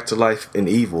brought back to life in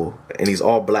Evil, and he's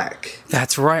all black.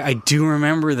 That's right. I do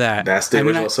remember that. That's the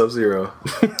original Sub-Zero.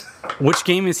 Which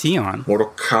game is he on?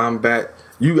 Mortal Kombat.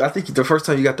 I think the first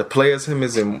time you got to play as him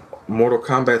is in Mortal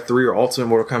Kombat 3 or Ultimate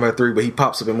Mortal Kombat 3, but he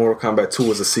pops up in Mortal Kombat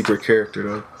 2 as a secret character,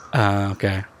 though.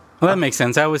 Okay. Well, that makes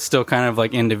sense. I was still kind of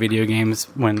into video games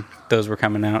when those were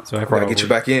coming out, so I probably get you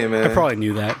back in, man. I probably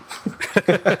knew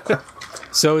that.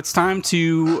 So it's time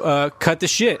to cut the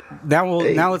shit. Now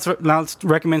let's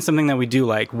recommend something that we do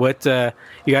like. What you got?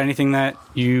 Anything that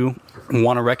you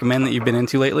want to recommend that you've been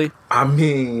into lately? I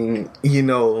mean,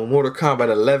 Mortal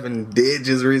Kombat 11 did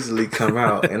just recently come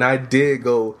out, and I did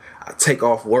go take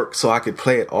off work so I could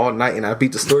play it all night, and I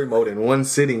beat the story mode in one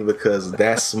sitting because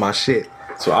that's my shit.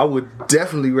 So I would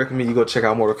definitely recommend you go check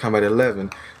out Mortal Kombat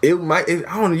 11. It might, I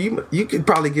don't know, you could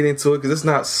probably get into it because it's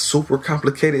not super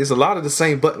complicated. It's a lot of the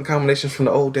same button combinations from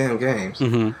the old damn games.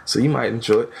 Mm-hmm. So you might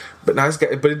enjoy it. But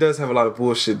it does have a lot of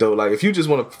bullshit though. Like if you just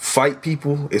want to fight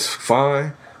people, it's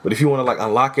fine. But if you want to like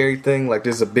unlock everything, like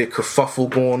there's a big kerfuffle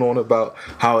going on about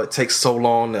how it takes so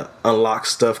long to unlock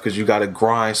stuff because you got to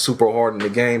grind super hard in the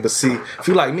game. But see, if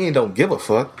you like me and don't give a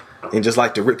fuck and just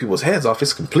like to rip people's heads off,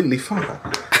 it's completely fine.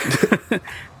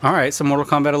 All right, so Mortal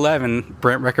Kombat 11,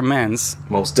 Brent recommends.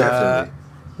 Most definitely.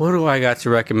 What do I got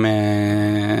to recommend?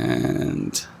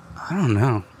 I don't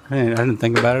know. I didn't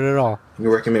think about it at all.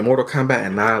 You recommend Mortal Kombat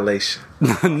Annihilation?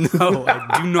 No,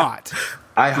 I do not.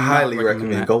 I highly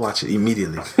recommend go watch it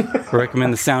immediately. I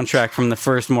recommend the soundtrack from the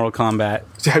first Mortal Kombat.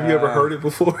 Have you ever heard it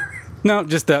before? No,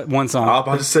 just that one song. I was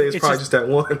about to say it's probably just that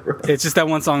one. It's just that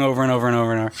one song over and over and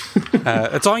over and over.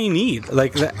 That's all you need.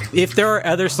 Like, if there are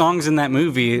other songs in that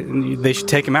movie, they should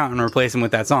take them out and replace them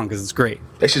with that song because it's great.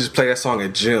 They should just play that song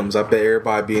at gyms. I bet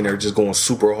everybody be in there just going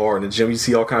super hard in the gym. You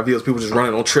see all kind of videos, people just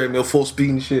running on treadmill full speed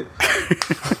and shit.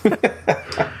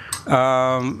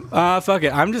 Fuck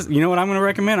it. You know what I'm going to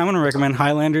recommend? I'm going to recommend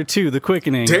Highlander 2, The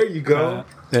Quickening. There you go.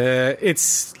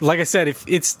 It's, like I said,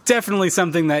 it's definitely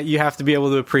something that you have to be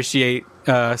able to appreciate,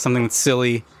 something that's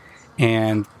silly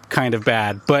and kind of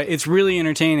bad, but it's really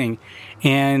entertaining.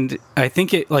 And I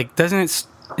think it, like, is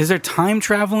there time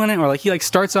travel in it? Or like, he like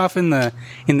starts off in the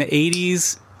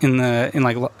 80s,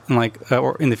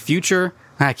 or in the future.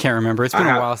 I can't remember. It's been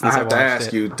a while since I watched it. I have to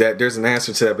ask you that there's an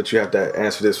answer to that, but you have to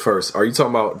answer this first. Are you talking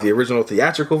about the original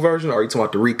theatrical version, or are you talking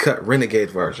about the recut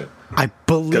Renegade version? I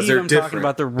believe I'm talking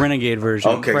about the Renegade version.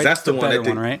 Okay, right? That's the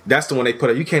one, right? That's the one they put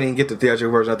out. You can't even get the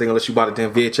theatrical version, I think, unless you bought a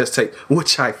damn VHS tape,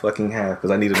 which I fucking have because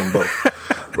I needed them both.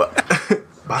 but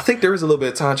I think there is a little bit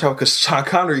of time travel because Sean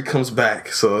Connery comes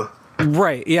back. So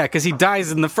right, yeah, because he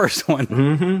dies in the first one.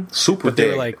 Mm-hmm. Super. But they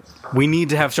were like, we need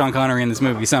to have Sean Connery in this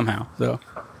movie somehow.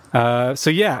 So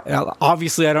yeah,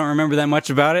 obviously I don't remember that much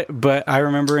about it, but I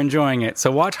remember enjoying it. So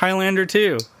watch Highlander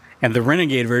 2 and the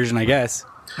Renegade version, I guess.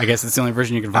 I guess it's the only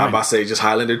version you can find. I'm about to say just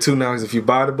Highlander 2 now, because if you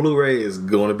buy the Blu-ray, it's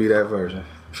going to be that version.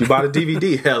 If you buy the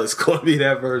DVD, hell, it's going to be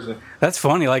that version. That's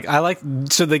funny. Like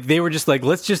they were just like,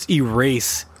 let's just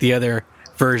erase the other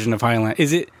version of Highlander.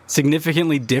 Is it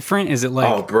significantly different? Is it like...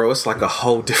 Oh, bro, it's like a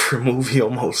whole different movie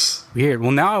almost. Weird.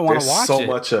 Well, now I want to watch it. There's so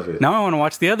much of it. Now I want to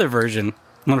watch the other version.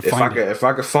 If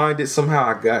I could find it somehow,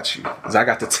 I got you. Because I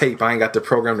got the tape. I ain't got the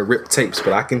program to rip tapes,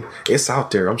 but I can. It's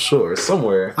out there. I'm sure it's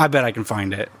somewhere. I bet I can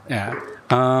find it. Yeah.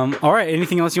 All right.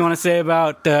 Anything else you want to say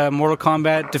about Mortal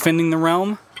Kombat Defending the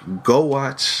Realm? Go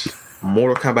watch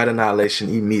Mortal Kombat Annihilation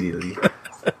immediately.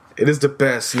 It is the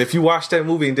best. And if you watch that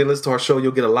movie and then listen to our show,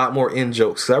 you'll get a lot more in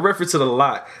jokes. I reference it a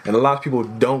lot, and a lot of people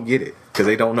don't get it because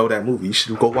they don't know that movie. You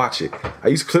should go watch it. I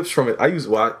use clips from it. I use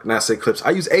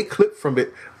a clip from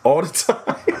it all the time.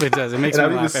 It does. It makes me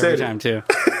laugh every time, too.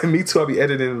 Me too. I'll be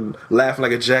editing and laughing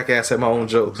like a jackass at my own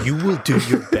jokes. You will do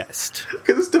your best.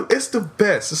 Because it's the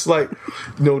best. It's like,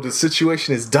 the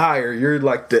situation is dire. You're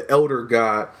like the elder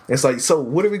god. It's like, so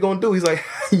what are we going to do? He's like,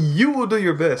 you will do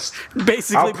your best.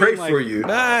 Basically, I'll pray for you.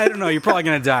 I don't know. You're probably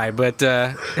going to die, but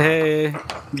hey,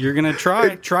 you're going to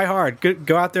try hard.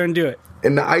 Go out there and do it.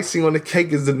 And the icing on the cake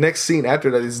is the next scene after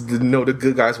that is the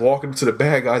good guys walking to the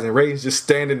bad guys and Raiden's just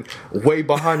standing way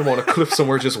behind them on a cliff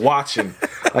somewhere just watching.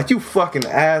 Like, you fucking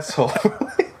asshole.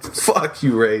 Fuck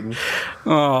you, Raiden.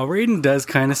 Oh, Raiden does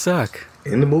kind of suck.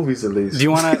 In the movies, at least. Do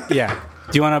you want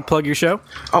to plug your show?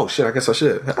 Oh, shit, I guess I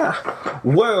should.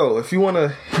 Well, if you want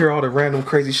to hear all the random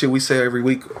crazy shit we say every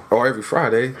week or every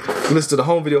Friday, listen to the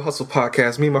Home Video Hustle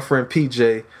podcast. Me and my friend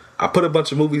PJ, I put a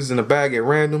bunch of movies in a bag at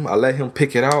random. I let him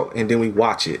pick it out, and then we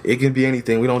watch it. It can be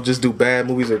anything. We don't just do bad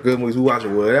movies or good movies. We watch it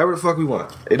whatever the fuck we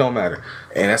want. It don't matter.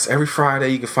 And that's every Friday.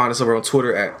 You can find us over on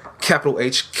Twitter at capital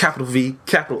H, capital V,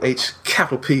 capital H,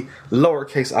 capital P,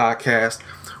 lowercase iCast.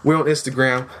 We're on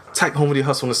Instagram. Type Home Video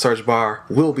Hustle in the search bar.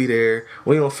 We'll be there.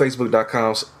 We're on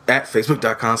Facebook.com/HVH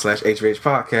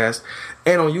Podcast.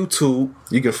 And on YouTube,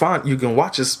 you can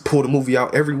watch us pull the movie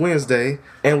out every Wednesday.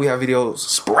 And we have videos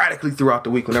sporadically throughout the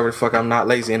week whenever the fuck I'm not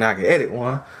lazy and I can edit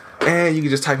one. And you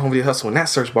can just type Home Video Hustle in that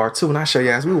search bar too. And I show you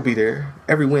guys we will be there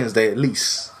every Wednesday at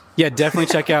least. Yeah, definitely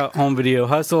check out Home Video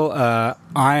Hustle.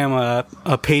 I am a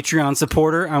Patreon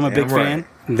supporter. I'm a big fan.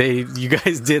 You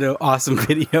guys did an awesome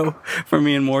video for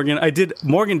me and Morgan.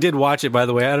 Morgan did watch it, by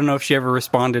the way. I don't know if she ever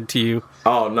responded to you.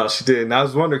 Oh no, she didn't. I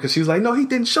was wondering because she was like, "No, he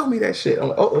didn't show me that shit." I'm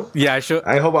like, Yeah, I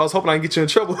was hoping I didn't get you in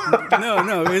trouble.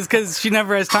 No, it's because she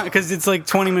never has time because it's like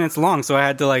 20 minutes long, so I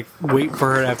had to like wait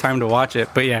for her to have time to watch it.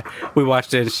 But yeah, we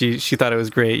watched it. And she thought it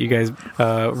was great. You guys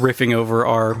riffing over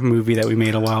our movie that we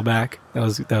made a while back. That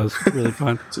was really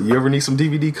fun. So you ever need some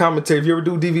DVD commentary? If you ever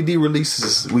do DVD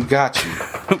releases, we got you.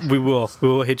 We will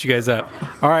hit you guys up.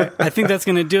 All right, I think that's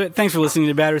going to do it. Thanks for listening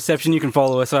to Bad Reception. You can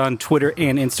follow us on Twitter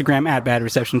and Instagram at Bad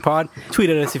Reception Pod. Tweet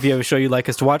at us if you have a show you'd like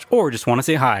us to watch or just want to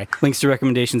say hi. Links to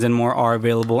recommendations and more are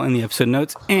available in the episode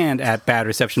notes and at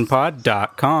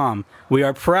badreceptionpod.com. We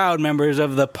are proud members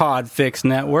of the Podfix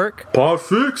Network.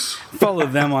 Podfix! Follow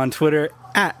them on Twitter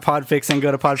at Podfix and go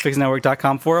to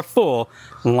podfixnetwork.com for a full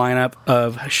lineup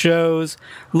of shows.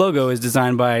 Logo is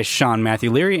designed by Sean Matthew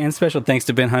Leary, and special thanks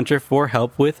to Ben Hunter for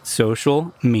help with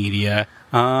social media.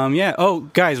 Oh,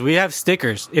 guys, we have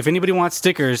stickers. If anybody wants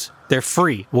stickers, they're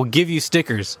free. We'll give you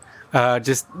stickers.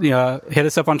 Just hit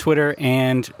us up on Twitter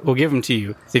and we'll give them to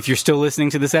you. If you're still listening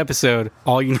to this episode,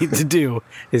 all you need to do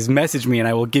is message me and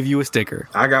I will give you a sticker.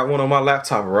 I got one on my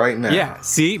laptop right now. Yeah,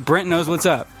 see? Brent knows what's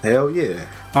up. Hell yeah.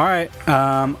 All right,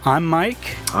 I'm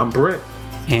Mike. I'm Brent.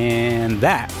 And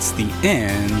that's the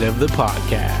end of the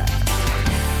podcast.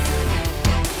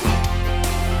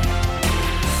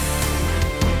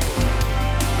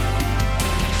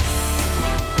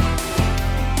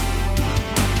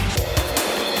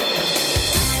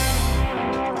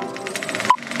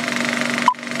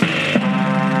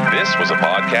 This was a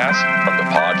podcast from the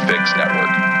Podfix Network.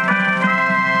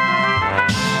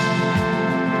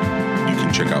 You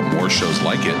can check out more shows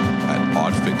like it at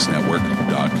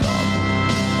podfixnetwork.com.